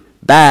 good,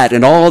 bad,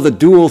 and all the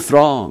dual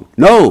throng.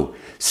 No,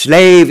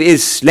 slave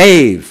is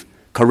slave,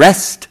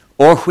 caressed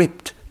or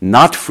whipped,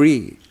 not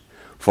free.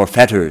 For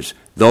fetters,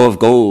 though of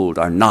gold,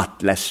 are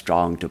not less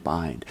strong to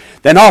bind.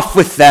 Then off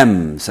with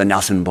them,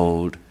 sannyasin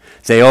bold.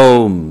 Say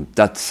Om,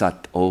 Tat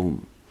Sat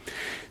Om.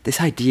 This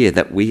idea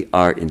that we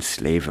are in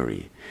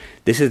slavery,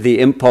 this is the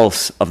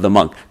impulse of the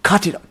monk.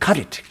 Cut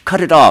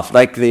it off.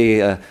 Like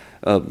the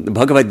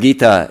Bhagavad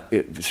Gita,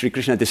 Sri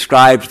Krishna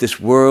describes this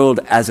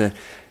world as a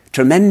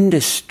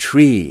tremendous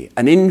tree,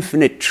 an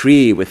infinite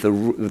tree with a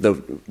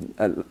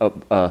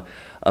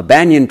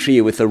banyan tree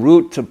with the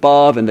roots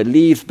above and the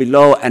leaves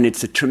below, and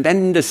it's a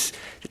tremendous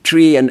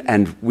tree,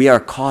 and we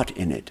are caught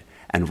in it.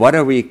 And what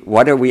are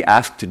we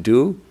asked to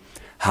do?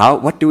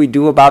 What do we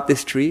do about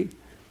this tree?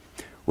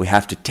 We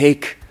have to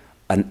take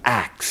an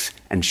axe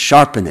and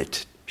sharpen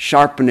it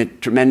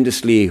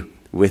tremendously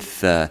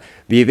with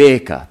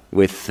viveka,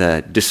 with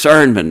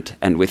discernment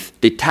and with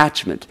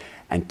detachment,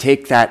 and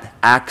take that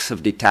axe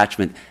of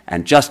detachment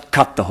and just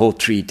cut the whole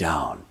tree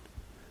down.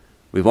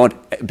 We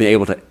won't be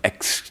able to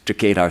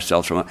extricate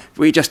ourselves from it.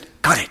 We just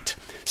cut it.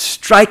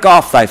 Strike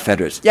off thy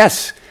fetters.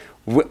 Yes,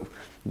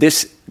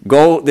 this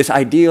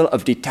ideal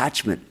of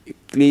detachment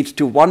leads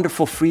to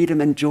wonderful freedom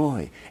and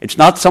joy. It's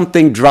not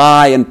something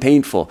dry and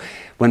painful.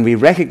 When we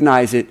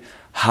recognize it,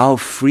 how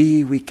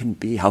free we can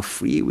be, how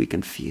free we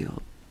can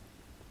feel.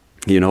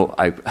 You know,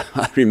 I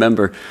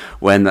remember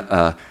when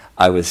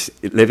I was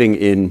living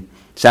in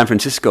San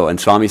Francisco, and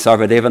Swami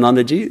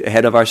Sarvadevanandaji,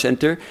 head of our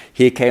center,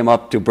 he came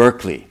up to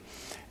Berkeley.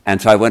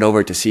 And so I went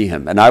over to see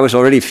him. And I was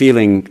already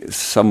feeling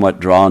somewhat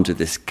drawn to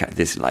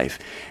this life.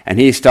 And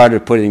he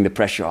started putting the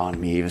pressure on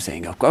me. He was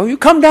saying, "Oh, you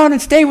come down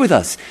and stay with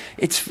us.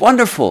 It's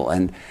wonderful."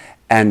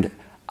 And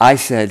I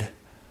said,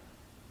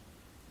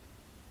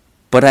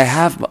 "But I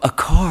have a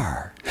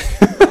car."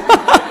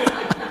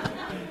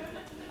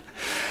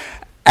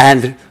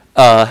 And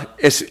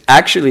it's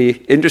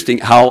actually interesting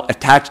how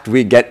attached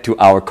we get to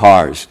our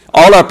cars.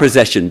 All our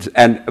possessions,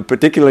 and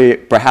particularly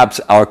perhaps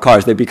our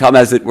cars, they become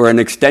as it were an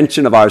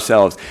extension of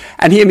ourselves.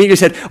 And he immediately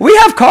said, "We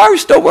have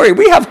cars, don't worry,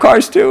 we have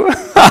cars too."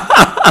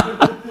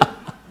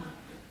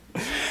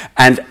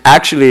 And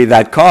actually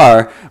that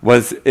car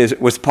was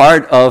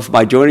part of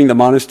my joining the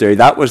monastery.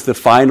 That was the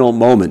final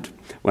moment.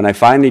 When I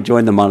finally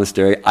joined the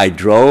monastery, I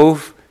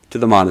drove to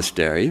the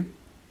monastery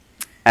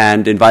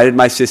and invited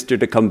my sister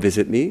to come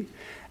visit me,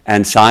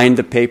 and signed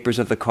the papers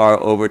of the car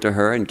over to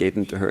her and gave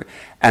them to her,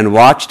 and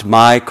watched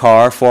my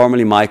car,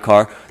 formerly my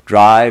car,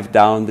 drive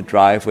down the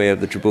driveway of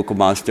the Trabuco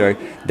Monastery,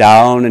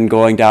 down and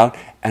going down.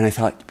 And I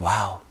thought,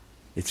 wow,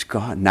 it's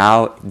gone.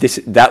 Now,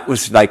 that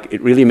was like,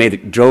 it really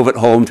drove it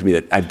home to me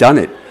that I've done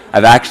it.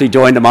 I've actually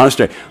joined the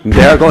monastery.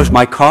 There goes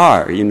my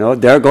car,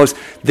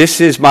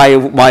 this is my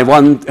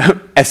one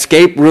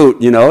escape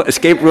route,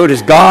 Escape route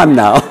is gone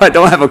now. I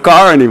don't have a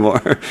car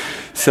anymore.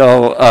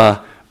 So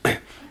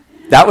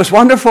that was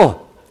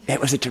wonderful. It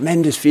was a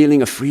tremendous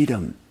feeling of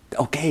freedom.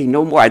 Okay,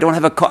 no more. I don't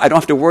have a car. I don't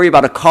have to worry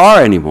about a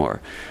car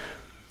anymore.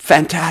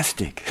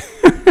 Fantastic.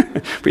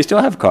 We still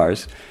have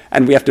cars,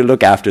 and we have to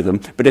look after them,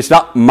 but it's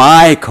not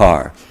my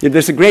car.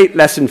 There's a great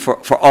lesson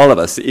for all of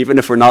us, even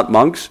if we're not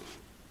monks.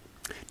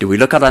 Do we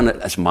look at it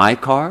as my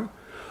car?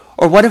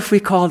 Or what if we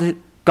called it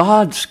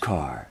God's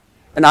car?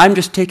 And I'm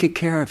just taking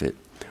care of it.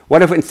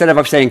 What if instead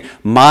of saying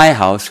my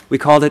house, we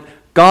called it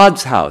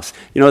God's house?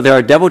 You know, there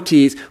are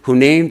devotees who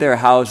name their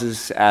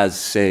houses as,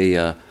 say,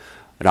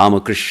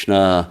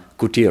 Ramakrishna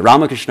Kutir,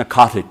 Ramakrishna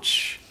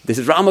Cottage. This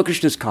is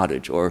Ramakrishna's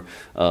cottage, or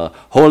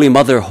Holy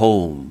Mother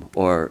Home,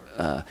 or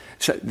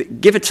so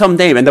give it some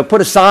name, and they'll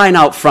put a sign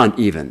out front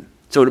even.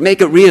 So to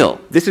make it real,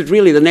 this is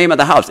really the name of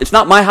the house. It's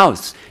not my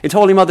house. It's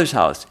Holy Mother's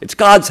house. It's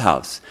God's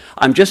house.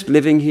 I'm just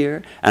living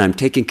here, and I'm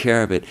taking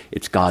care of it.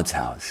 It's God's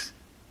house.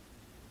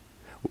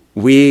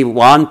 We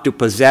want to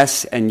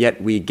possess, and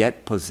yet we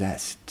get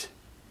possessed.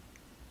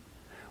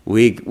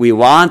 We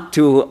want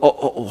to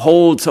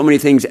hold so many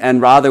things,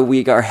 and rather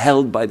we are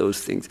held by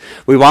those things.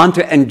 We want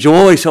to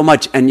enjoy so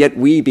much, and yet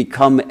we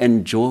become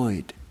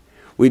enjoyed.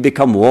 We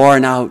become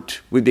worn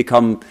out. We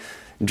become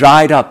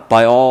dried up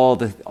by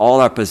all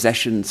our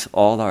possessions,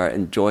 all our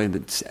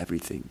enjoyments,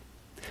 everything.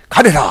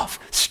 Cut it off.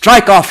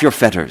 Strike off your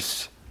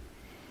fetters.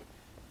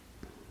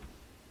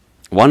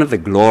 One of the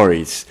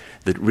glories,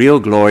 the real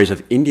glories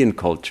of Indian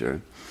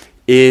culture,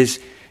 is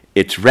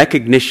its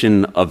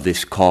recognition of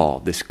this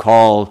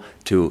call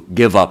to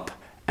give up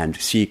and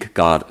seek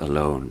God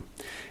alone.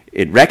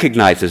 It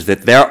recognizes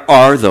that there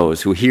are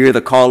those who hear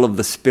the call of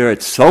the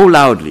Spirit so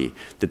loudly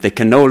that they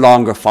can no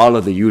longer follow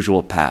the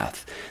usual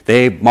path.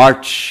 They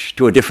march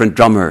to a different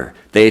drummer.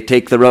 They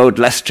take the road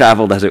less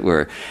traveled, as it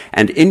were.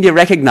 And India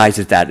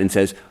recognizes that and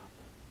says,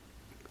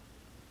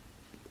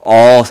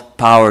 all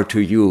power to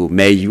you.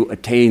 May you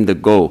attain the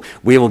goal.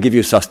 We will give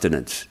you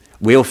sustenance.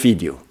 We'll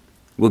feed you.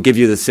 We'll give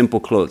you the simple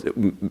clothes.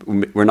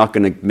 We're not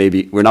going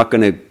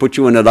to put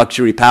you in a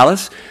luxury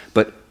palace,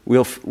 but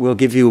we'll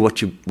give you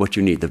what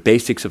you need. The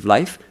basics of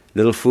life: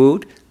 little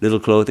food, little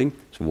clothing.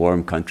 It's a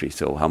warm country,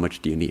 so how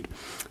much do you need?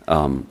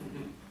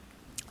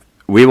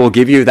 We will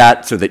give you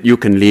that so that you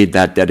can lead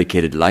that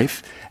dedicated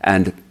life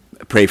and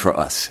pray for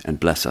us and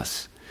bless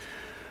us.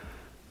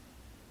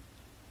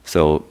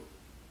 So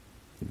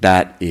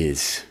that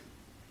is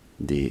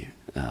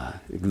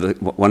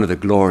one of the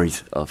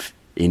glories of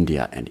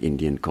India and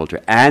Indian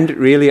culture, and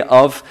really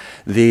of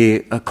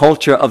the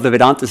culture of the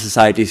Vedanta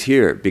societies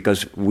here,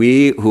 because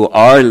we who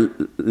are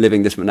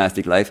living this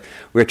monastic life,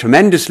 we're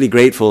tremendously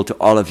grateful to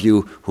all of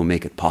you who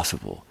make it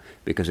possible,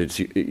 because it's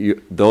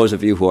those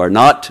of you who are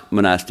not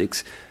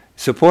monastics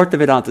support the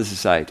Vedanta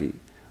society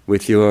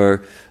with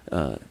your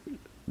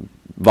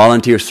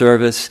volunteer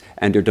service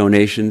and your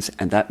donations,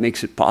 and that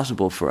makes it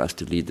possible for us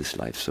to lead this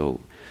life. So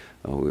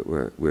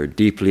we're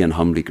deeply and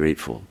humbly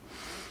grateful.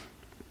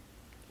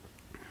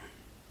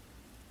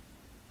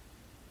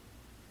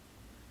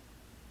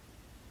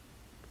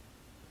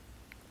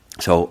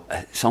 So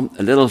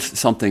a little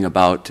something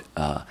about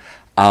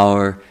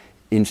our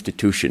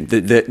institution.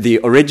 The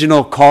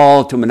original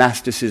call to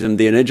monasticism,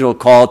 the original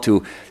call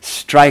to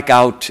strike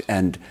out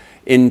and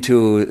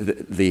into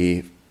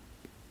the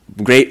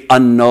great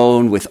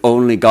unknown with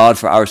only God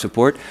for our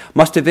support,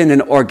 must have been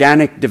an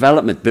organic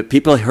development. But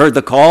people heard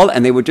the call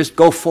and they would just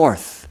go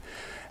forth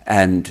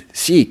and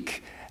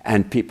seek.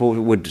 And people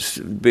would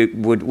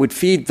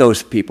feed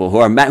those people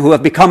who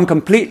have become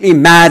completely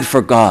mad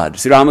for God.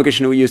 Sri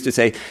Ramakrishna used to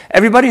say,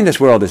 everybody in this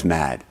world is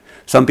mad.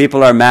 Some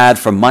people are mad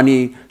for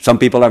money. Some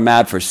people are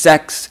mad for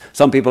sex.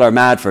 Some people are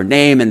mad for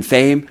name and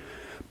fame.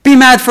 Be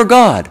mad for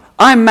God.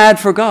 I'm mad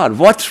for God.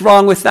 What's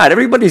wrong with that?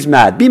 Everybody's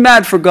mad. Be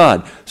mad for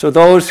God. So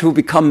those who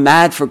become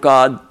mad for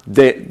God,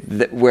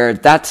 where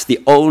that's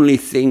the only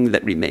thing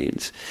that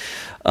remains.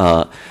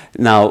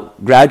 Now,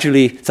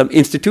 gradually, some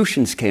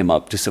institutions came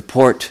up to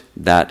support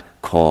that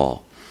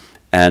call.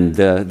 And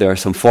there are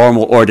some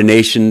formal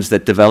ordinations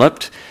that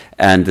developed,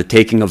 and the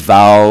taking of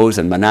vows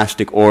and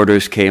monastic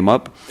orders came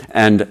up.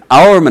 And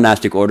our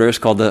monastic order is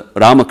called the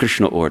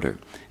Ramakrishna order.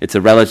 It's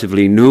a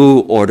relatively new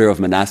order of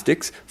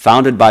monastics,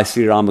 founded by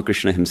Sri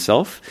Ramakrishna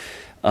himself.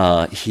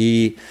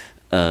 He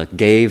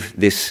gave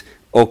this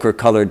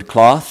ochre-colored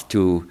cloth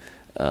to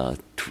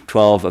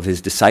 12 of his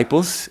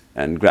disciples,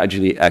 and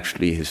gradually,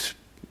 actually,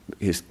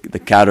 the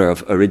cadre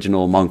of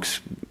original monks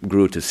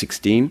grew to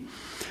 16.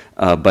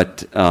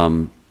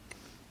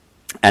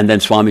 And then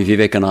Swami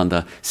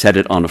Vivekananda set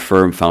it on a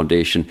firm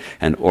foundation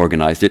and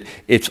organized it.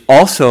 It's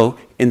also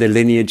in the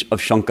lineage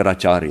of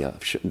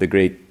Shankaracharya, the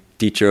great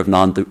teacher of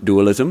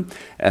non-dualism.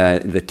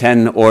 The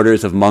 10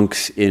 orders of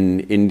monks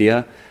in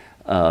India,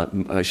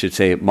 I should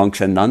say monks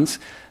and nuns,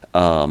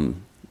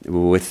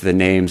 with the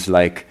names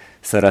like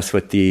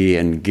Saraswati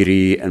and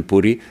Giri and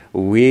Puri.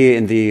 We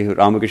in the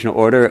Ramakrishna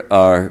order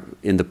are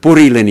in the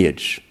Puri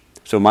lineage.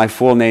 So my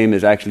full name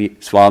is actually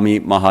Swami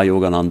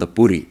Mahayogananda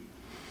Puri.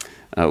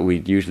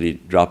 We usually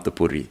drop the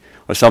Puri.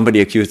 Or somebody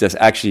accused us,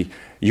 actually,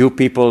 you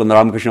people in the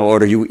Ramakrishna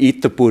order, you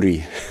eat the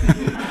Puri.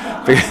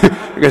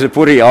 Because the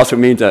Puri also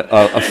means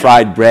a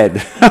fried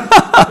bread.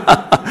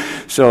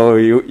 So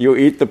you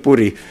eat the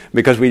Puri,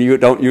 because we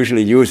don't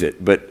usually use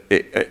it. But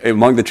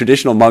among the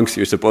traditional monks,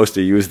 you're supposed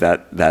to use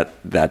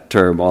that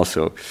term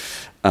also.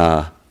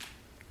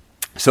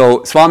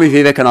 So Swami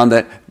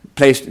Vivekananda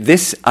placed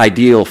this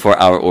ideal for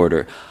our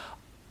order.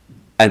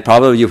 and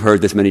probably you've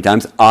heard this many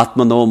times,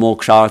 Atmano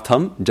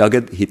mokshartham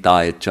jagad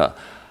hitaya cha.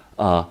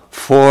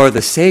 For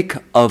the sake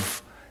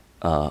of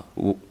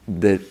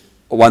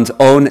one's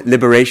own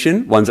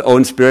liberation, one's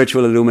own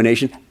spiritual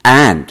illumination,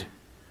 and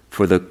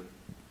for the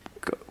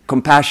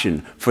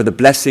compassion, for the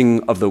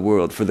blessing of the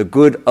world, for the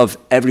good of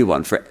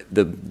everyone, for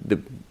the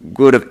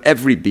good of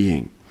every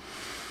being.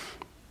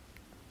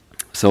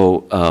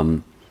 So,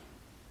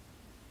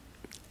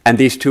 and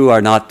these two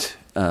are not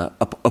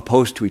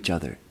opposed to each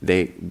other.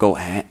 They go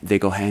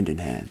hand in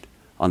hand.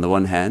 On the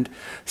one hand,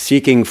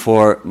 seeking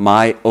for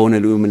my own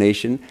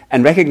illumination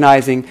and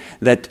recognizing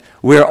that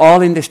we're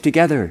all in this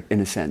together, in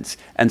a sense.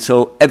 And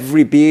so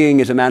every being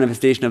is a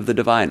manifestation of the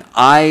divine.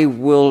 It's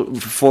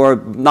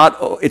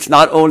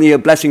not only a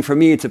blessing for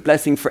me, it's a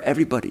blessing for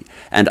everybody.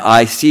 And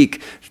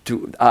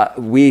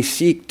we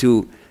seek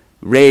to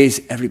raise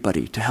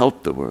everybody, to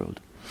help the world.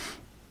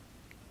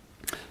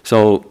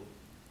 So,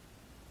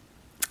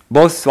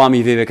 both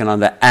Swami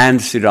Vivekananda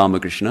and Sri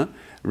Ramakrishna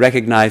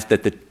recognized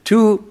that the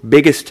two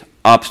biggest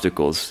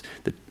obstacles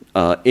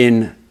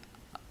in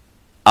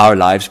our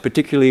lives,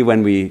 particularly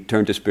when we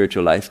turn to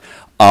spiritual life,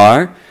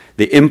 are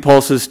the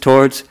impulses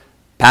towards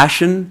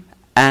passion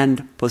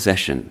and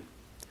possession,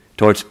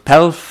 towards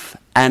pelf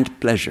and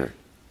pleasure,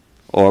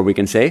 or we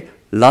can say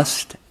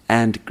lust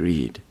and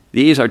greed.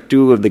 These are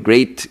two of the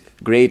great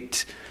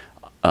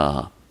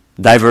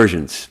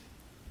diversions.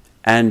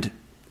 And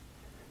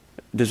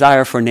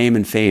desire for name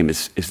and fame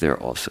is there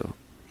also.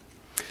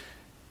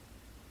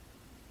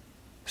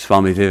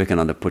 Swami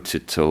Vivekananda puts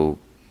it so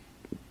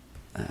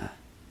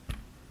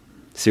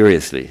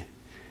seriously.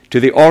 To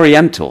the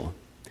Oriental,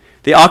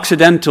 the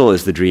Occidental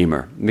is the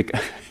dreamer,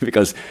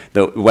 because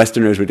the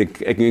Westerners would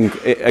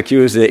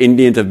accuse the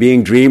Indians of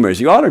being dreamers.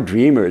 You all are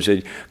dreamers,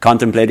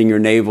 contemplating your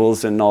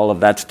navels and all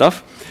of that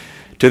stuff.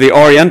 To the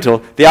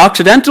Oriental, the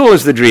Occidental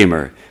is the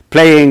dreamer,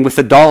 playing with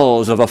the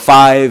dolls of a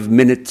 5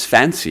 minutes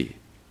fancy.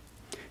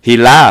 He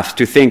laughs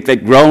to think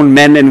that grown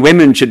men and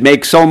women should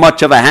make so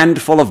much of a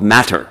handful of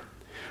matter,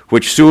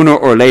 which sooner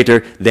or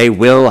later they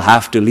will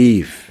have to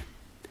leave.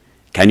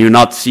 Can you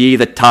not see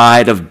the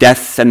tide of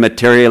death and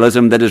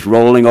materialism that is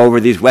rolling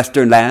over these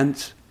Western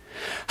lands?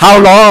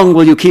 How long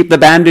will you keep the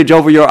bandage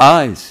over your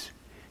eyes?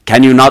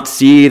 Can you not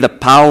see the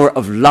power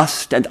of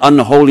lust and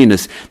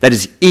unholiness that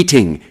is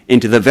eating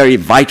into the very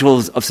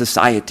vitals of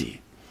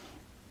society?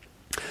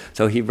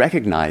 So he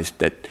recognized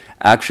that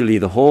actually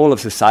the whole of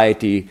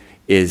society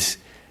is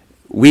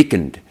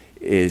weakened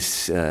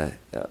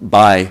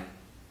by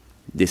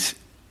this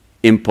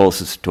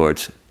impulses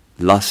towards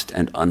lust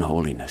and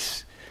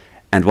unholiness.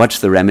 And what's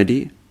the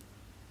remedy?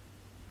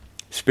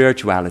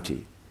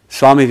 Spirituality.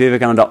 Swami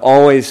Vivekananda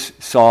always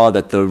saw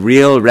that the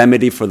real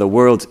remedy for the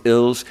world's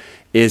ills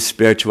is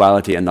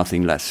spirituality and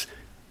nothing less.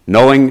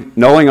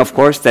 Knowing, of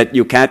course, that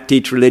you can't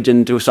teach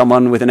religion to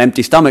someone with an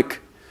empty stomach.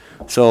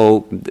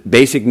 So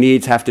basic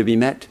needs have to be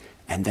met.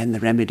 And then the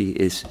remedy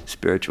is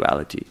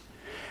spirituality.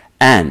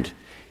 And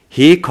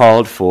he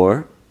called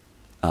for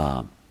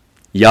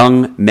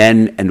young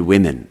men and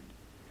women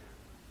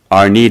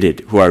are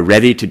needed who are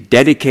ready to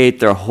dedicate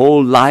their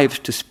whole lives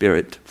to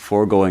spirit,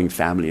 foregoing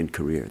family and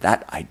career.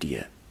 That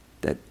idea,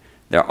 that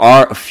there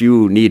are a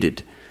few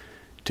needed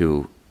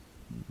to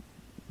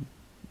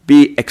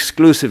be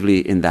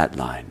exclusively in that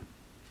line.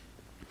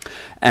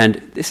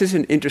 And this is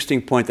an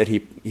interesting point that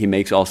he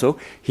makes also.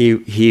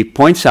 He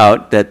points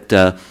out that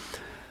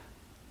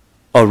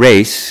a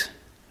race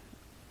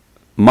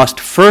must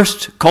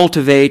first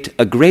cultivate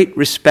a great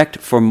respect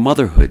for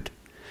motherhood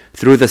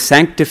through the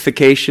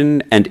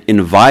sanctification and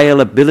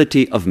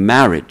inviolability of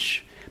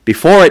marriage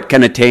before it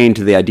can attain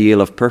to the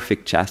ideal of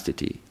perfect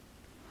chastity.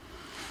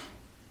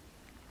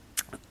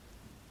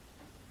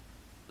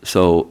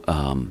 So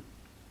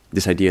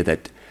this idea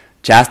that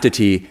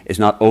chastity is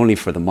not only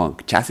for the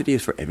monk, chastity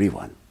is for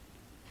everyone.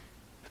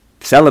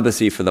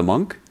 Celibacy for the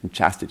monk and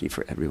chastity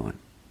for everyone.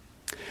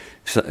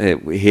 So,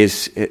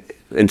 his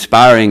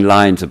inspiring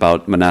lines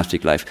about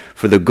monastic life: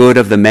 for the good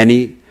of the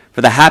many,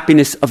 for the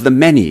happiness of the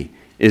many,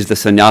 is the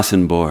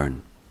sannyasin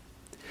born.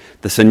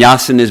 The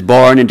sannyasin is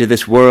born into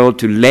this world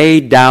to lay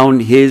down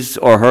his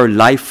or her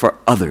life for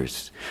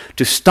others,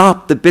 to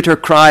stop the bitter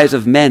cries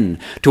of men,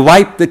 to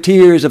wipe the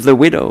tears of the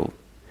widow,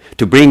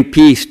 to bring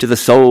peace to the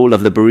soul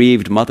of the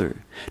bereaved mother,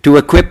 to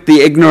equip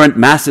the ignorant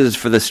masses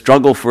for the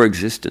struggle for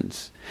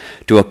existence,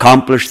 to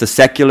accomplish the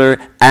secular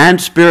and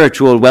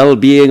spiritual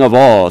well-being of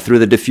all through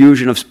the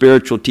diffusion of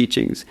spiritual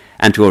teachings,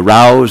 and to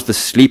arouse the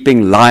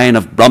sleeping lion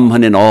of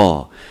Brahman in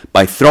all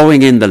by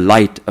throwing in the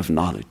light of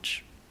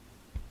knowledge.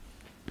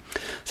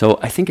 So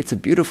I think it's a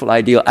beautiful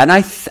ideal, and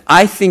I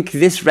think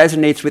this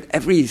resonates with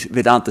every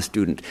Vedanta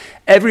student.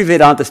 Every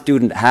Vedanta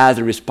student has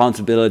a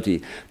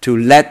responsibility to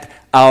let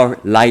our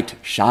light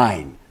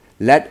shine.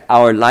 Let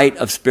our light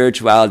of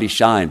spirituality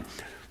shine.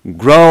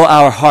 Grow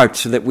our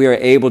hearts so that we are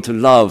able to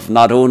love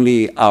not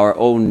only our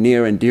own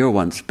near and dear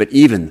ones, but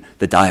even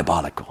the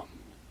diabolical.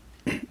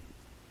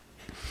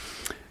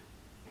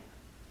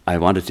 I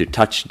wanted to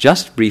touch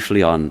just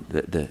briefly on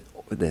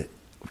the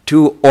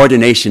two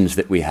ordinations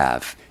that we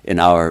have in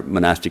our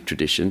monastic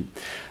tradition.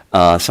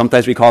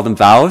 Sometimes we call them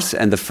vows,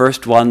 and the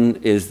first one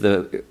is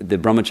the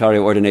brahmacharya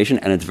ordination,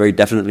 and it's very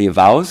definitely a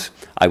vows.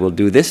 I will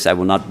do this, I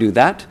will not do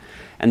that.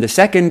 And the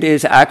second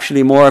is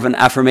actually more of an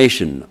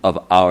affirmation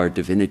of our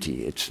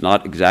divinity. It's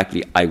not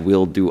exactly I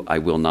will do, I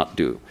will not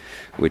do,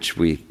 which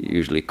we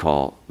usually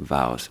call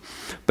vows.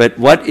 But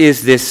what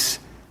is this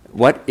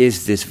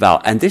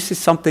vow? And this is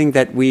something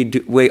that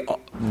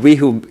we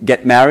who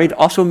get married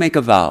also make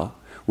a vow.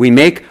 We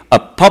make a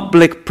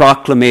public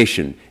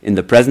proclamation in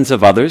the presence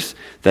of others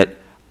that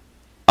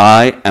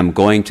I am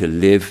going to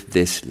live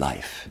this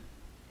life.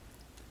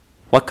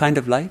 What kind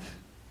of life?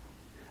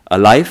 A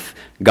life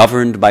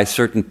governed by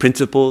certain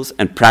principles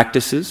and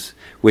practices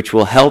which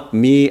will help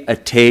me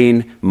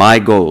attain my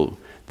goal,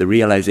 the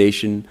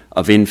realization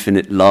of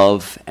infinite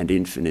love and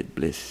infinite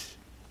bliss.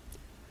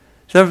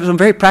 So there are some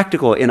very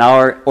practical, in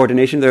our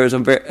ordination, there are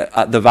some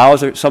the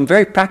vows are some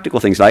very practical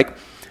things like,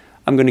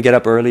 I'm going to get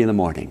up early in the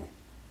morning,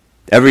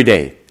 every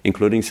day,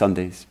 including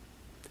Sundays,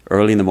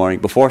 early in the morning,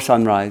 before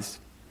sunrise.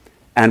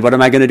 And what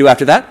am I going to do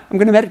after that? I'm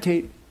going to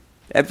meditate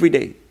every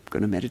day. I'm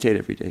going to meditate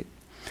every day.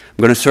 I'm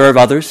going to serve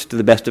others to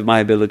the best of my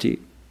ability.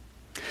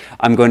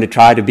 I'm going to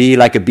try to be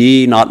like a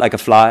bee, not like a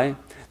fly.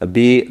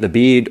 The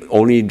bee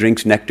only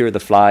drinks nectar. The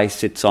fly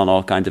sits on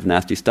all kinds of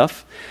nasty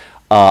stuff.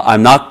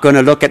 I'm not going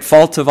to look at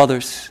faults of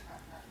others.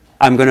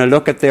 I'm going to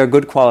look at their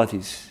good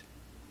qualities.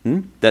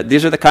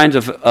 These are the kinds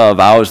of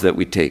vows that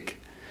we take.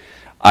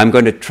 I'm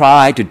going to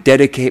try to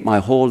dedicate my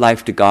whole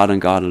life to God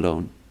and God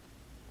alone.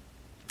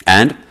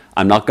 And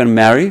I'm not going to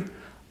marry.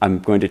 I'm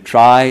going to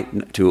try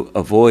to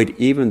avoid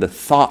even the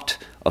thought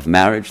of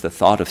marriage, the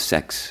thought of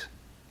sex.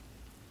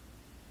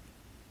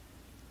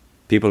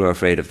 People are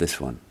afraid of this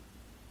one.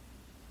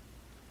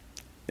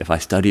 If I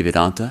study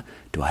Vedanta,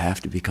 do I have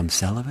to become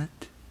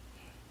celibate?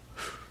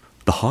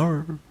 The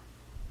horror.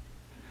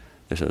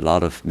 There's a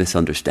lot of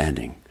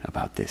misunderstanding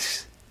about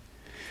this.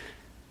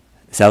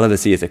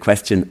 Celibacy is a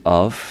question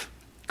of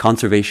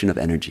conservation of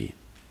energy.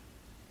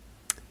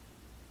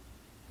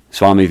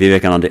 Swami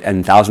Vivekananda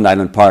in Thousand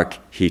Island Park,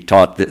 he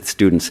taught the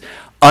students,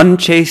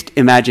 unchaste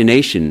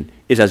imagination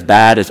is as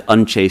bad as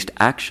unchaste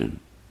action.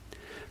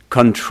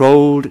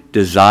 Controlled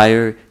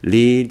desire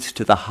leads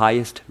to the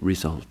highest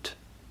result.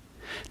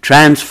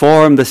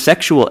 Transform the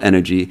sexual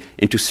energy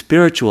into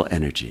spiritual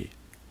energy.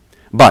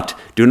 But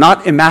do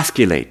not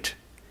emasculate,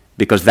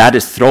 because that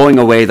is throwing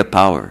away the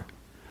power.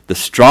 The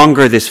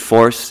stronger this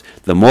force,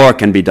 the more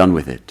can be done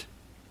with it.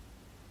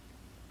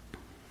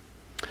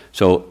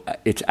 So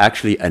it's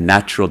actually a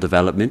natural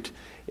development.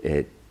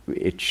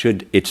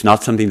 It's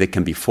not something that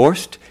can be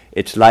forced.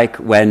 It's like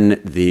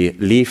when the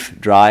leaf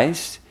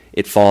dries,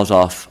 it falls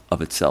off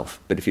of itself.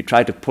 But if you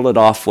try to pull it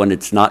off when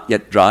it's not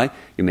yet dry,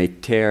 you may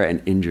tear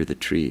and injure the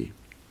tree.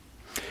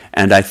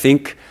 And I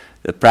think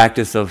the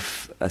practice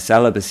of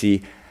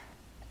celibacy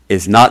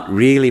is not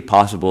really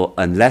possible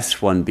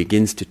unless one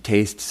begins to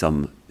taste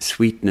some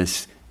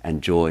sweetness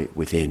and joy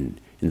within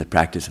in the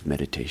practice of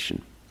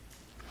meditation.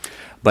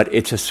 But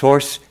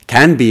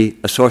can be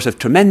a source of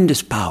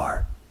tremendous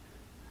power.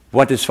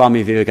 What does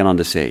Swami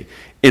Vivekananda say?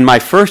 In my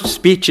first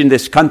speech in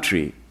this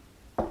country,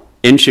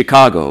 in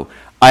Chicago,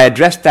 I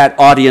addressed that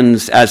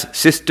audience as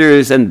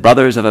sisters and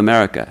brothers of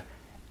America.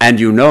 And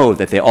you know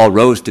that they all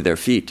rose to their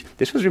feet.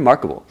 This was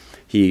remarkable.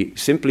 He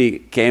simply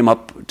came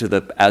up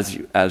to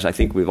as I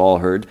think we've all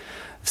heard,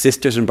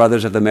 sisters and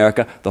brothers of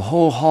America. The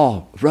whole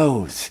hall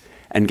rose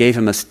and gave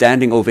him a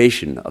standing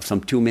ovation of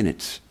some 2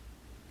 minutes.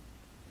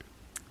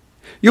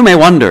 You may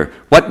wonder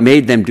what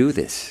made them do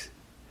this.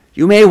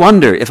 You may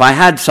wonder if I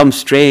had some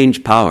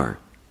strange power.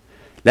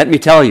 Let me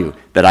tell you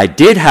that I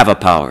did have a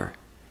power,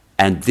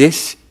 and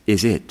this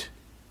is it.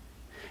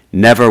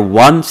 Never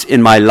once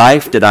in my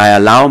life did I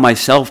allow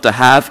myself to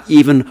have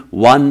even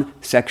one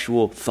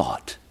sexual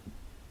thought.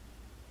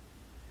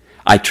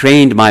 I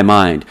trained my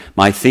mind,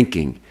 my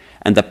thinking,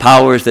 and the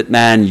powers that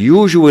man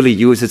usually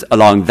uses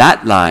along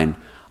that line,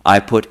 I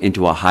put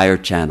into a higher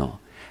channel,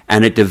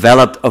 and it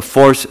developed a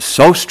force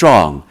so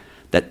strong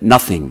that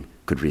nothing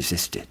could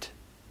resist it.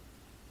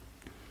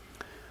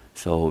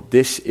 So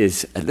this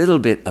is a little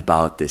bit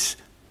about this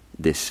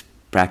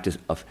practice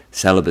of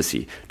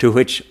celibacy, to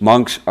which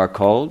monks are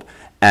called,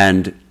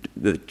 and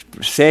the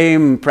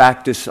same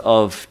practice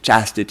of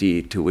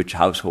chastity to which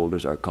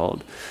householders are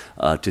called,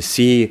 to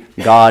see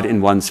God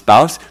in one's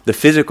spouse. The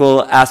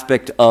physical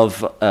aspect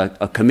of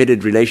a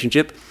committed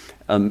relationship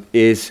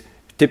is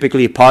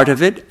typically part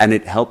of it, and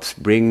it helps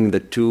bring the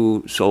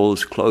two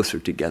souls closer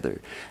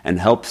together and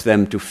helps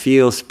them to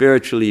feel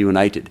spiritually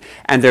united.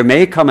 And there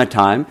may come a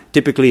time,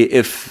 typically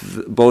if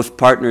both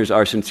partners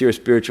are sincere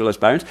spiritual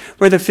aspirants,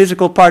 where the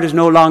physical part is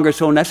no longer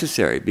so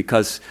necessary,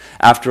 because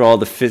after all,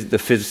 the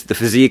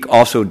physique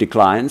also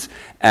declines,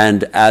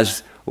 and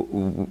as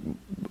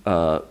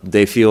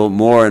they feel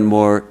more and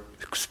more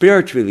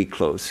spiritually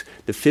close,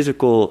 the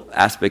physical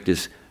aspect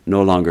is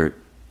no longer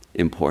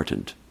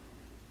important.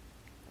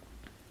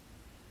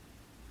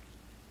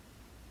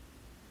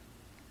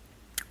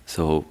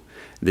 So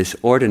this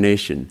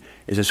ordination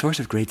is a source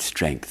of great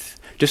strength.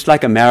 Just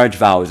like a marriage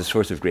vow is a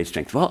source of great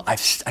strength. Well,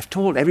 I've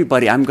told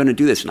everybody I'm going to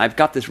do this, and I've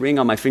got this ring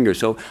on my finger,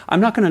 so I'm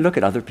not going to look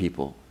at other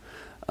people.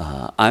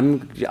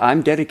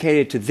 I'm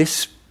dedicated to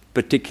this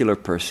particular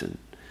person.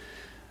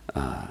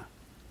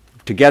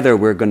 Together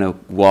we're going to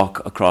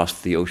walk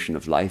across the ocean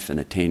of life and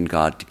attain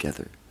God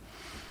together.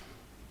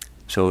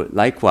 So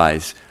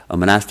likewise, a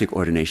monastic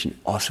ordination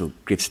also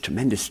gives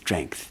tremendous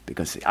strength,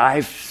 because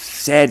I've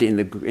said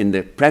in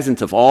the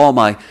presence of all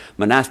my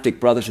monastic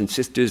brothers and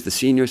sisters, the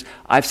seniors,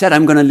 I've said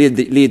I'm going to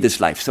lead this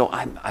life. So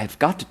I've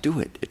got to do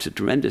it. It's a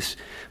tremendous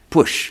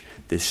push,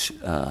 this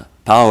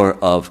power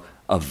of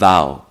a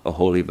vow, a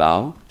holy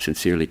vow,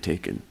 sincerely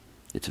taken.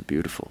 It's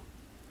beautiful.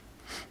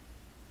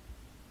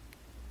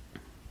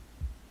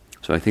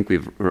 So I think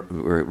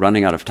we're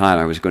running out of time.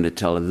 I was going to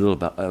tell a little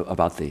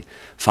about the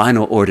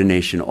final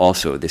ordination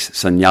also, this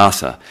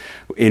sannyasa,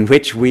 in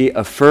which we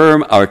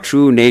affirm our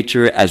true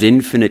nature as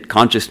infinite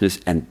consciousness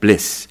and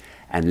bliss,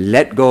 and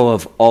let go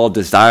of all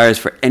desires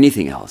for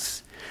anything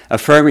else,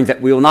 affirming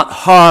that we will not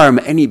harm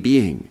any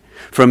being.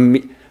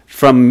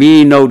 From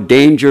me no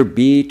danger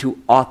be to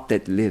aught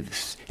that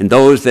lives. In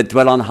those that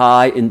dwell on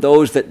high, in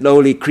those that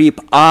lowly creep,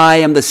 I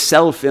am the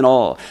self in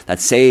all. That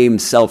same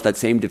self, that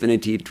same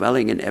divinity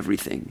dwelling in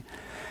everything.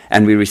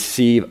 And we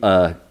receive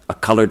a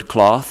colored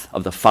cloth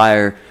of the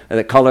fire,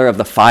 the color of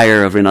the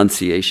fire of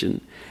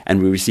renunciation.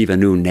 And we receive a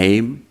new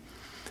name,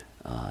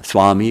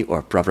 Swami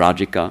or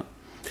Pravrajika.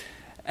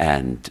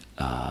 And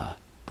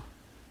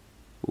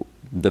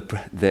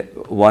the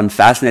one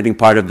fascinating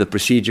part of the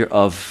procedure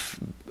of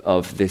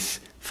this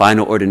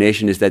final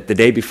ordination is that the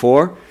day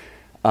before,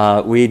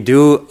 we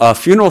do a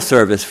funeral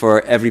service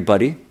for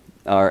everybody,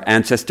 our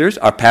ancestors,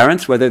 our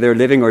parents, whether they're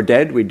living or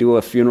dead. We do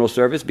a funeral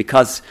service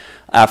because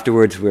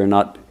afterwards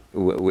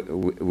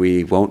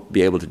we won't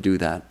be able to do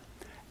that.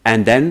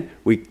 And then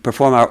we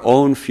perform our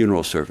own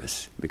funeral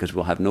service because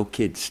we'll have no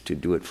kids to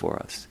do it for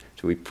us.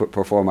 So we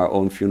perform our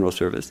own funeral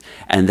service,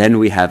 and then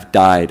we have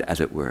died, as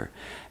it were.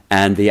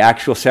 And the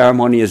actual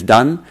ceremony is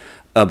done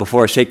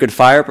before a sacred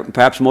fire.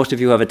 Perhaps most of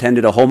you have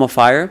attended a homa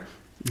fire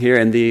here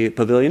in the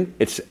pavilion.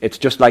 It's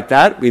just like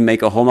that. We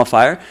make a homa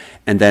fire,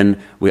 and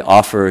then we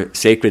offer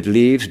sacred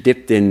leaves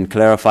dipped in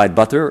clarified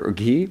butter or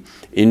ghee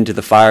into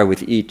the fire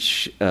with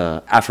each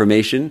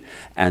affirmation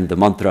and the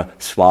mantra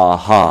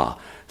swaha.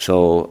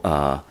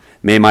 So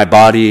may my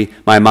body,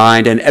 my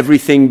mind, and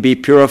everything be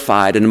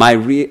purified, and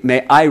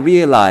may I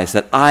realize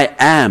that I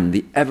am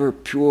the ever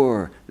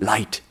pure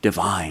light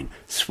divine.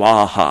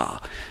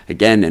 Swaha.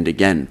 Again and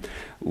again.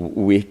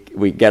 We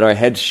get our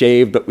heads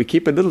shaved, but we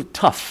keep a little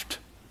tuft,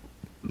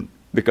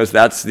 because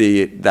that's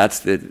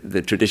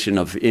the tradition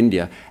of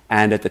India.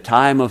 And at the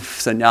time of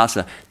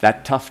sannyasa,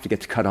 that tuft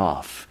gets cut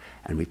off,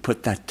 and we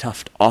put that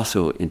tuft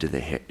also into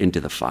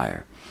the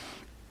fire.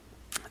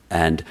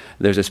 And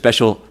there's a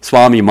special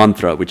Swami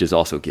mantra which is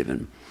also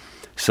given.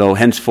 So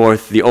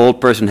henceforth, the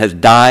old person has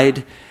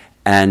died,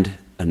 and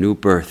a new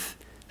birth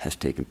has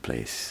taken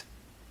place.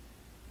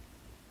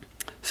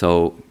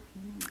 So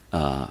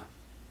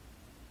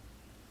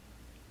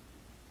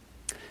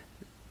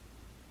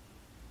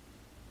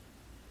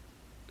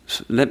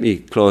let me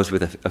close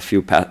with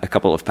a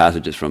couple of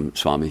passages from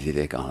Swami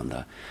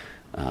Vivekananda,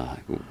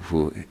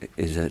 who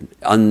is an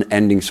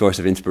unending source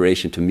of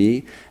inspiration to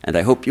me, and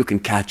I hope you can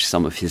catch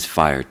some of his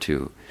fire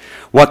too.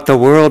 What the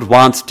world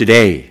wants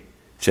today,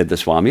 said the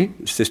Swami,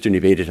 Sister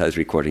Nivedita is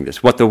recording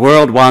this, what the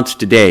world wants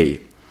today,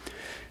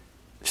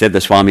 said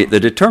the Swami, the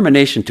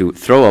determination to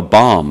throw a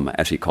bomb,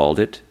 as he called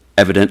it,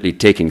 evidently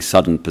taking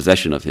sudden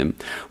possession of him.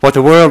 What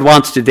the world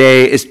wants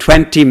today is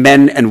 20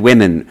 men and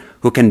women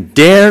who can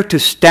dare to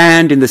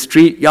stand in the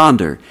street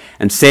yonder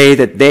and say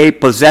that they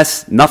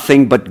possess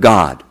nothing but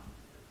God.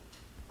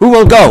 Who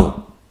will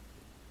go?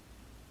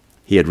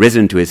 He had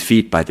risen to his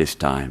feet by this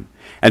time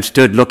and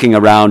stood looking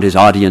around his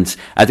audience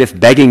as if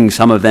begging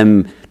some of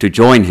them to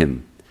join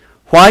him.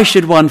 Why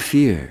should one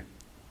fear?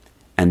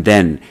 And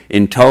then,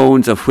 in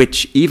tones of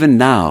which even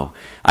now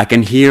I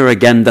can hear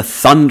again the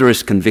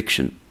thunderous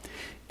conviction,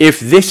 if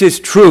this is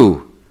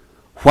true,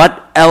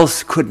 what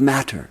else could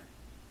matter?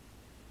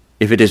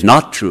 If it is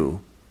not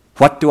true,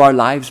 what do our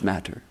lives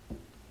matter?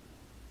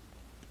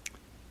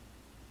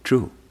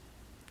 True.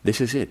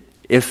 This is it.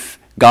 If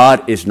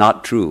God is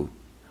not true,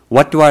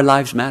 what do our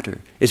lives matter?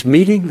 It's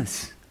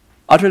meaningless,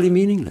 utterly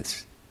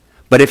meaningless.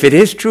 But if it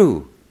is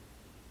true,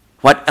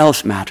 what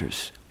else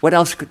matters? What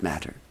else could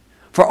matter?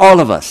 For all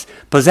of us,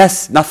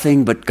 possess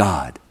nothing but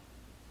God.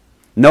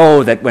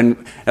 Know that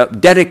when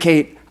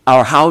dedicate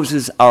our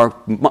houses,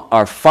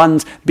 our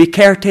funds, be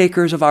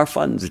caretakers of our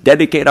funds.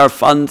 Dedicate our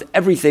funds,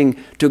 everything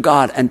to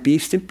God, and be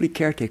simply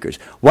caretakers.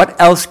 What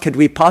else could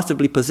we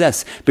possibly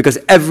possess? Because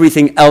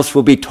everything else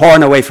will be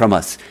torn away from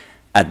us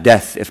at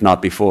death, if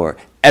not before.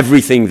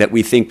 Everything that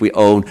we think we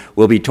own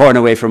will be torn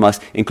away from us,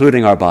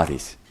 including our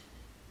bodies.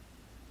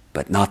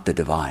 But not the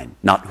divine,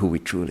 not who we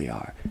truly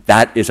are.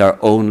 That is our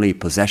only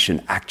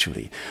possession,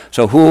 actually.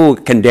 So who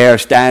can dare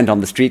stand on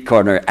the street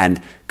corner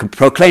and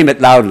proclaim it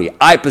loudly,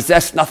 I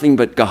possess nothing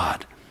but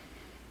God?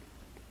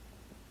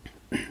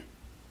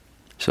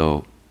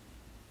 So,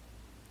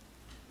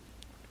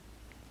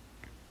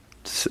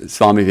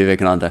 Swami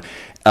Vivekananda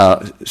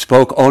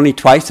spoke only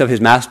twice of his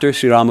master,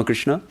 Sri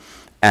Ramakrishna,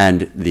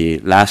 and the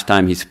first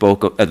time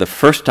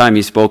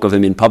he spoke of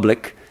him in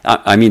public,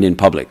 in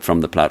public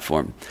from the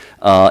platform,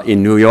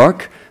 in New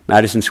York,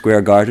 Madison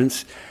Square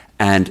Gardens,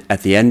 and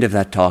at the end of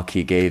that talk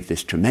he gave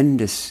this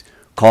tremendous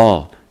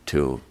call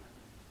to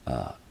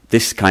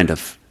this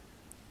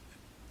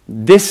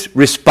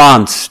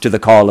response to the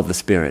call of the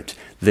Spirit,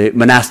 the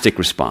monastic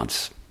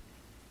response.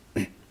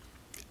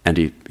 And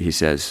he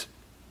says,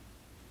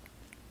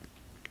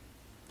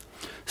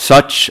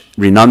 such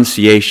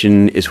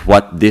renunciation is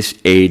what this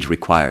age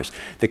requires.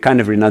 The kind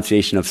of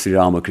renunciation of Sri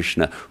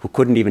Ramakrishna, who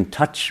couldn't even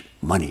touch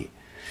money.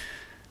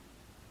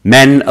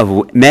 Men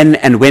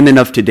and women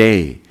of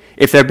today,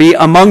 if there be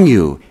among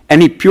you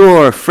any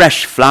pure,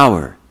 fresh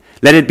flower,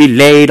 let it be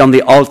laid on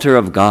the altar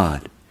of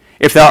God.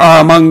 If there are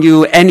among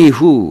you any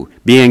who,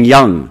 being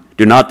young,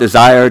 do not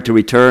desire to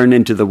return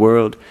into the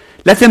world,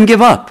 let them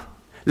give up.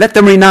 Let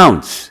them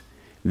renounce.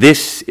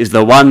 This is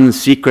the one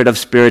secret of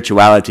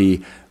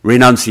spirituality,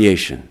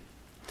 renunciation.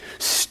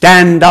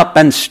 Stand up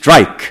and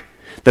strike.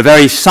 The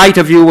very sight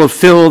of you will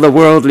fill the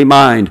worldly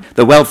mind,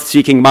 the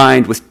wealth-seeking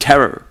mind, with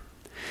terror.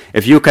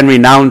 If you can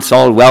renounce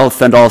all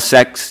wealth and all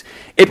sex,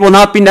 it will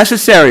not be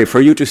necessary for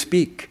you to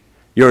speak.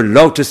 Your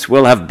lotus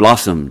will have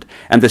blossomed,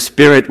 and the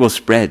Spirit will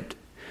spread.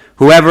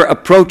 Whoever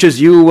approaches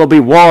you will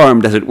be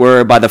warmed, as it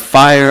were, by the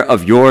fire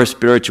of your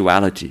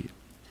spirituality.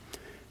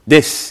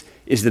 This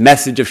is the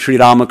message of Sri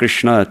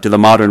Ramakrishna to the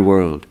modern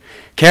world.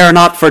 Care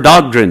not for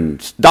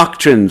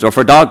doctrines or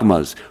for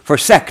dogmas, for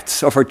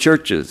sects or for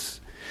churches.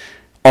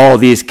 All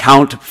these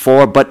count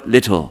for but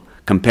little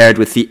compared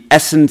with the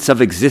essence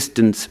of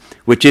existence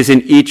which is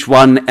in each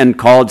one and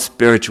called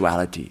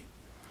spirituality.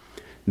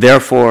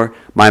 Therefore,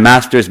 my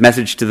Master's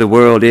message to the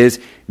world is,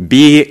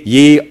 be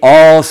ye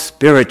all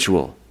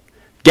spiritual.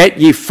 Get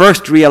ye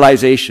first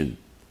realization.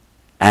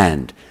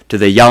 And to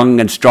the young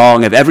and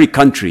strong of every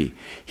country,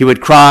 he would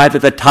cry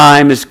that the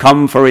time is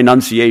come for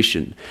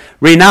renunciation.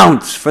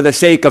 Renounce for the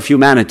sake of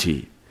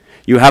humanity.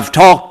 You have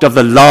talked of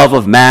the love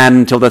of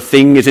man till the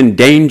thing is in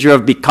danger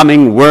of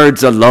becoming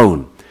words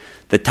alone.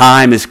 The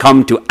time is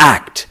come to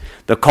act.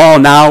 The call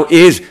now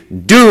is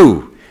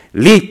do.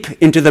 Leap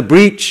into the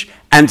breach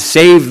and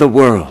save the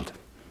world.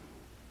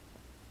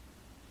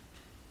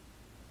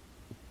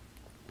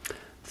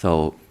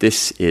 So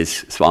this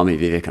is Swami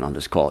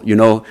Vivekananda's call. You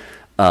know,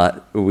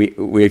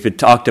 we've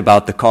talked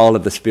about the call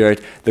of the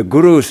Spirit. The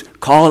Gurus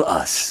call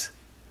us.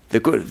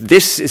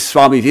 This is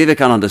Swami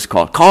Vivekananda's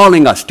call,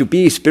 calling us to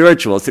be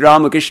spiritual. Sri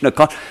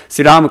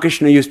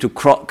Ramakrishna used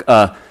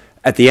to,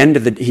 at the end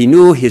of he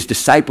knew his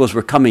disciples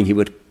were coming. He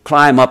would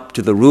climb up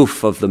to the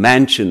roof of the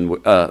mansion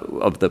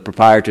of the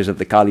proprietors of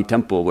the Kali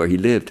temple where he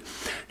lived.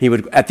 He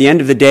would, at the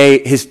end of the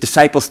day, his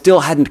disciples still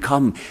hadn't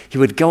come. He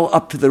would go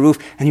up to the roof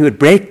and he would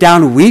break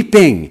down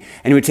weeping.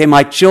 And he would say,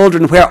 my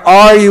children, where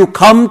are you?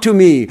 Come to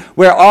me.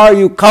 Where are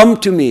you? Come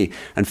to me.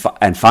 And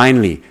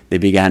finally, they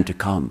began to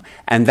come.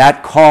 And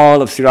that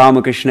call of Sri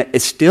Ramakrishna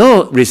is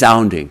still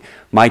resounding.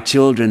 My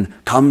children,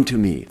 come to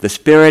me. The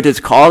Spirit is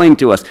calling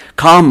to us.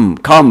 Come,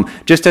 come.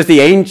 Just as the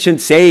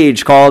ancient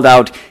sage called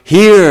out,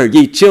 hear,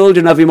 ye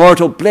children of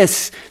immortal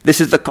bliss. This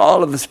is the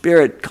call of the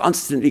Spirit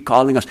constantly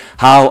calling us.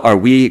 How are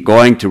we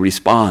going to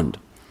respond?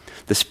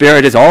 The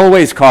Spirit is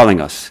always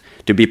calling us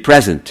to be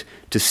present,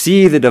 to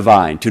see the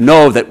divine, to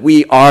know that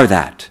we are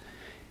that.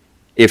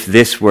 If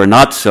this were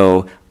not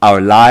so, our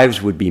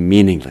lives would be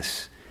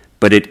meaningless.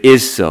 But it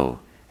is so,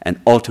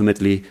 and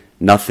ultimately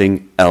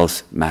nothing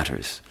else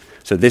matters.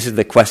 So this is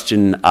the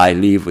question I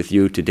leave with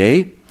you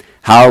today.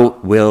 How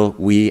will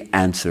we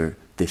answer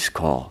this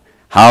call?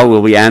 How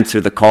will we answer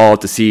the call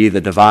to see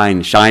the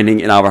divine shining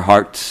in our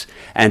hearts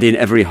and in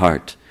every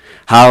heart?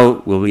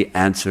 How will we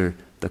answer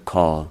the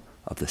call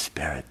of the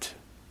Spirit?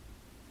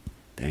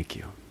 Thank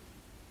you.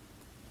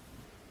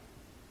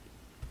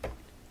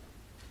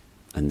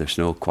 And there's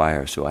no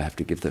choir, so I have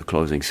to give the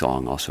closing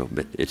song also,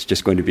 but it's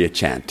just going to be a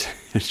chant,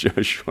 a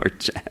short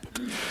chant.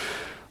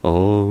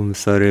 Om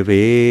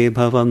sarve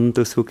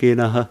bhavantu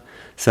sukhinah,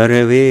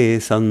 sarve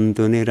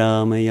santu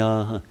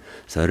niramayah,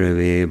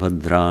 sarve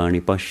bhadrani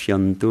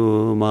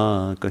pashyantu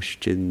ma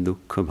kaschid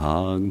dukkha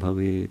bhag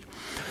bhavet.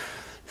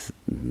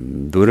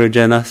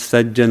 Durjana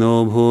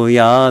sajjano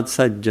bhuyat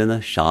sajjana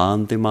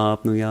shanti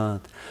mapnuyat,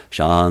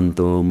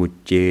 shanto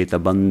muccheta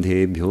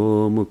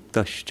bandhebhyo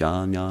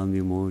muktaschanyan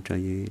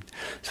vimochayet.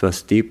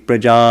 Swasti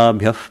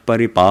prajabhyah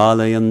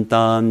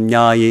paripalayantan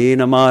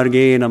nyayena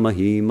margena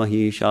mahi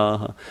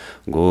mahishah,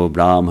 go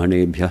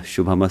brahmanebhyah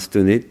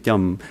shubhamastu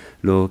nityam,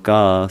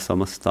 loka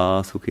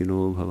samasta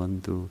sukhino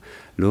bhavantu,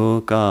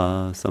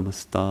 loka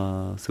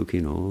samasta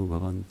sukhino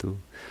bhavantu.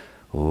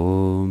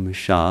 Om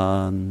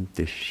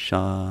Shanti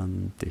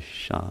Shanti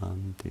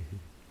Shanti.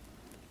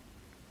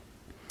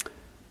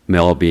 May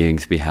all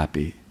beings be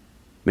happy.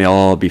 May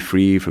all be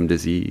free from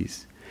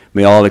disease.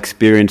 May all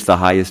experience the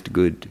highest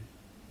good.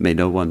 May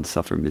no one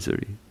suffer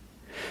misery.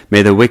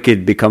 May the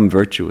wicked become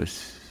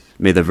virtuous.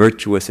 May the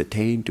virtuous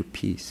attain to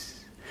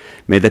peace.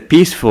 May the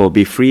peaceful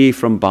be free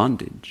from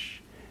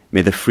bondage.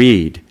 May the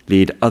freed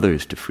lead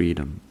others to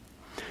freedom.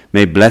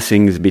 May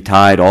blessings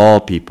betide all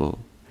people.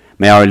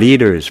 May our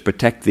leaders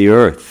protect the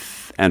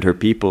earth and her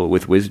people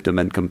with wisdom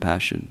and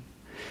compassion.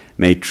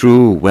 May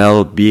true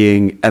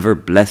well-being ever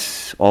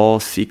bless all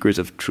seekers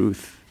of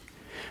truth.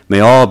 May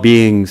all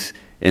beings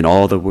in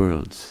all the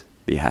worlds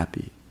be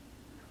happy.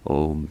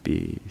 Om,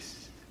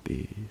 peace,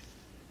 peace,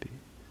 peace.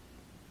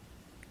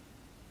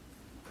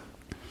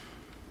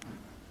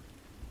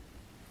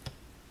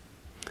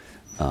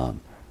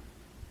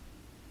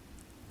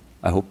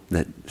 I hope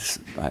that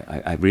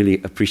I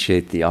really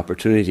appreciate the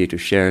opportunity to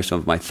share some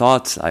of my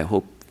thoughts. I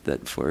hope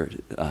that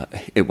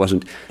it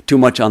wasn't too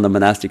much on the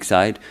monastic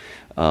side.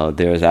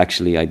 There's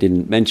actually, I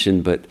didn't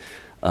mention, but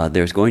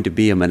there's going to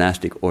be a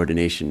monastic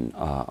ordination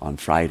on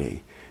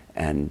Friday,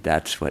 and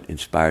that's what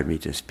inspired me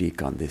to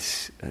speak on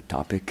this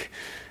topic.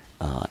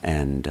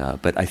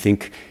 But I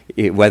think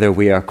whether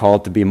we are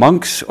called to be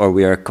monks or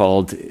we are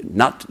called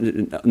not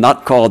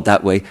called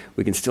that way,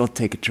 we can still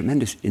take a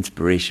tremendous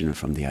inspiration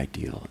from the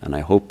ideal. And I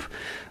hope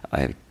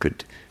I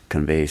could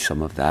convey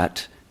some of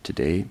that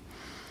today.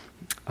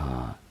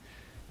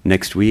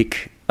 Next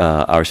week,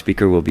 our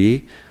speaker will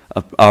be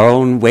our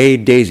own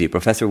Wade Daisy,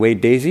 Professor Wade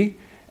Daisy,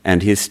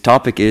 and his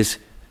topic is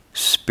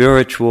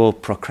spiritual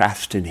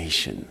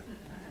procrastination.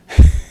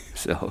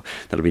 So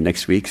that'll be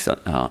next week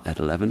at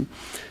 11.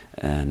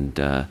 And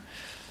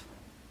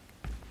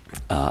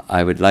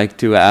I would like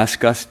to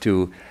ask us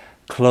to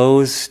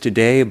close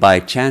today by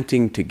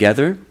chanting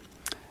together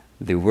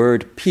the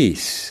word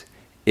peace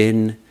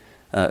in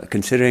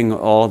considering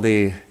all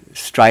the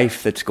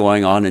strife that's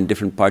going on in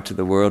different parts of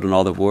the world and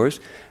all the wars.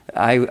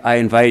 I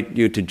invite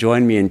you to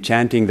join me in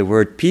chanting the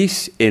word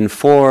peace in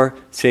 4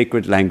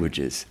 sacred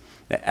languages: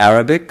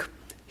 Arabic,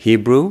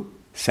 Hebrew,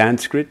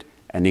 Sanskrit,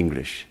 and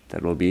English.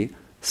 That will be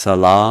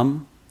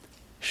Salam,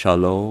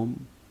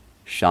 Shalom,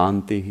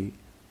 Shanti,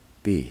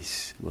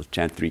 peace. We'll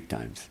chant 3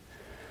 times.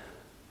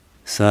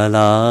 Salam,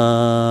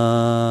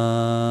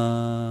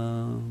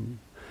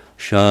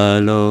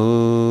 Shalom,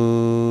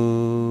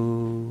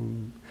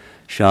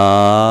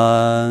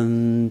 Shanti,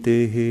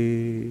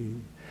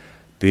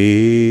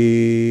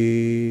 peace.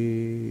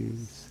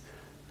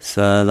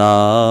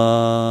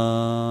 Salam,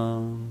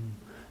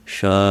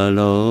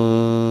 Shalom,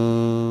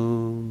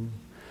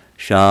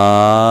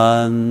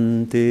 Shanti,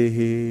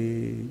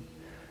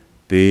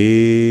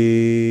 peace.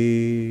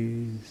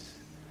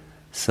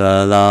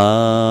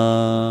 Salam,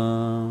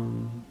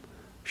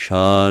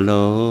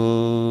 Shalom,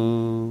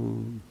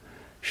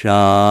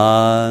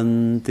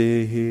 Shanti,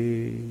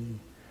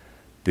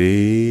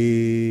 peace,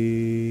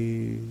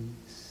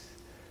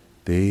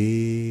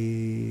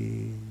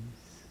 peace,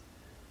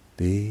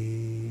 peace.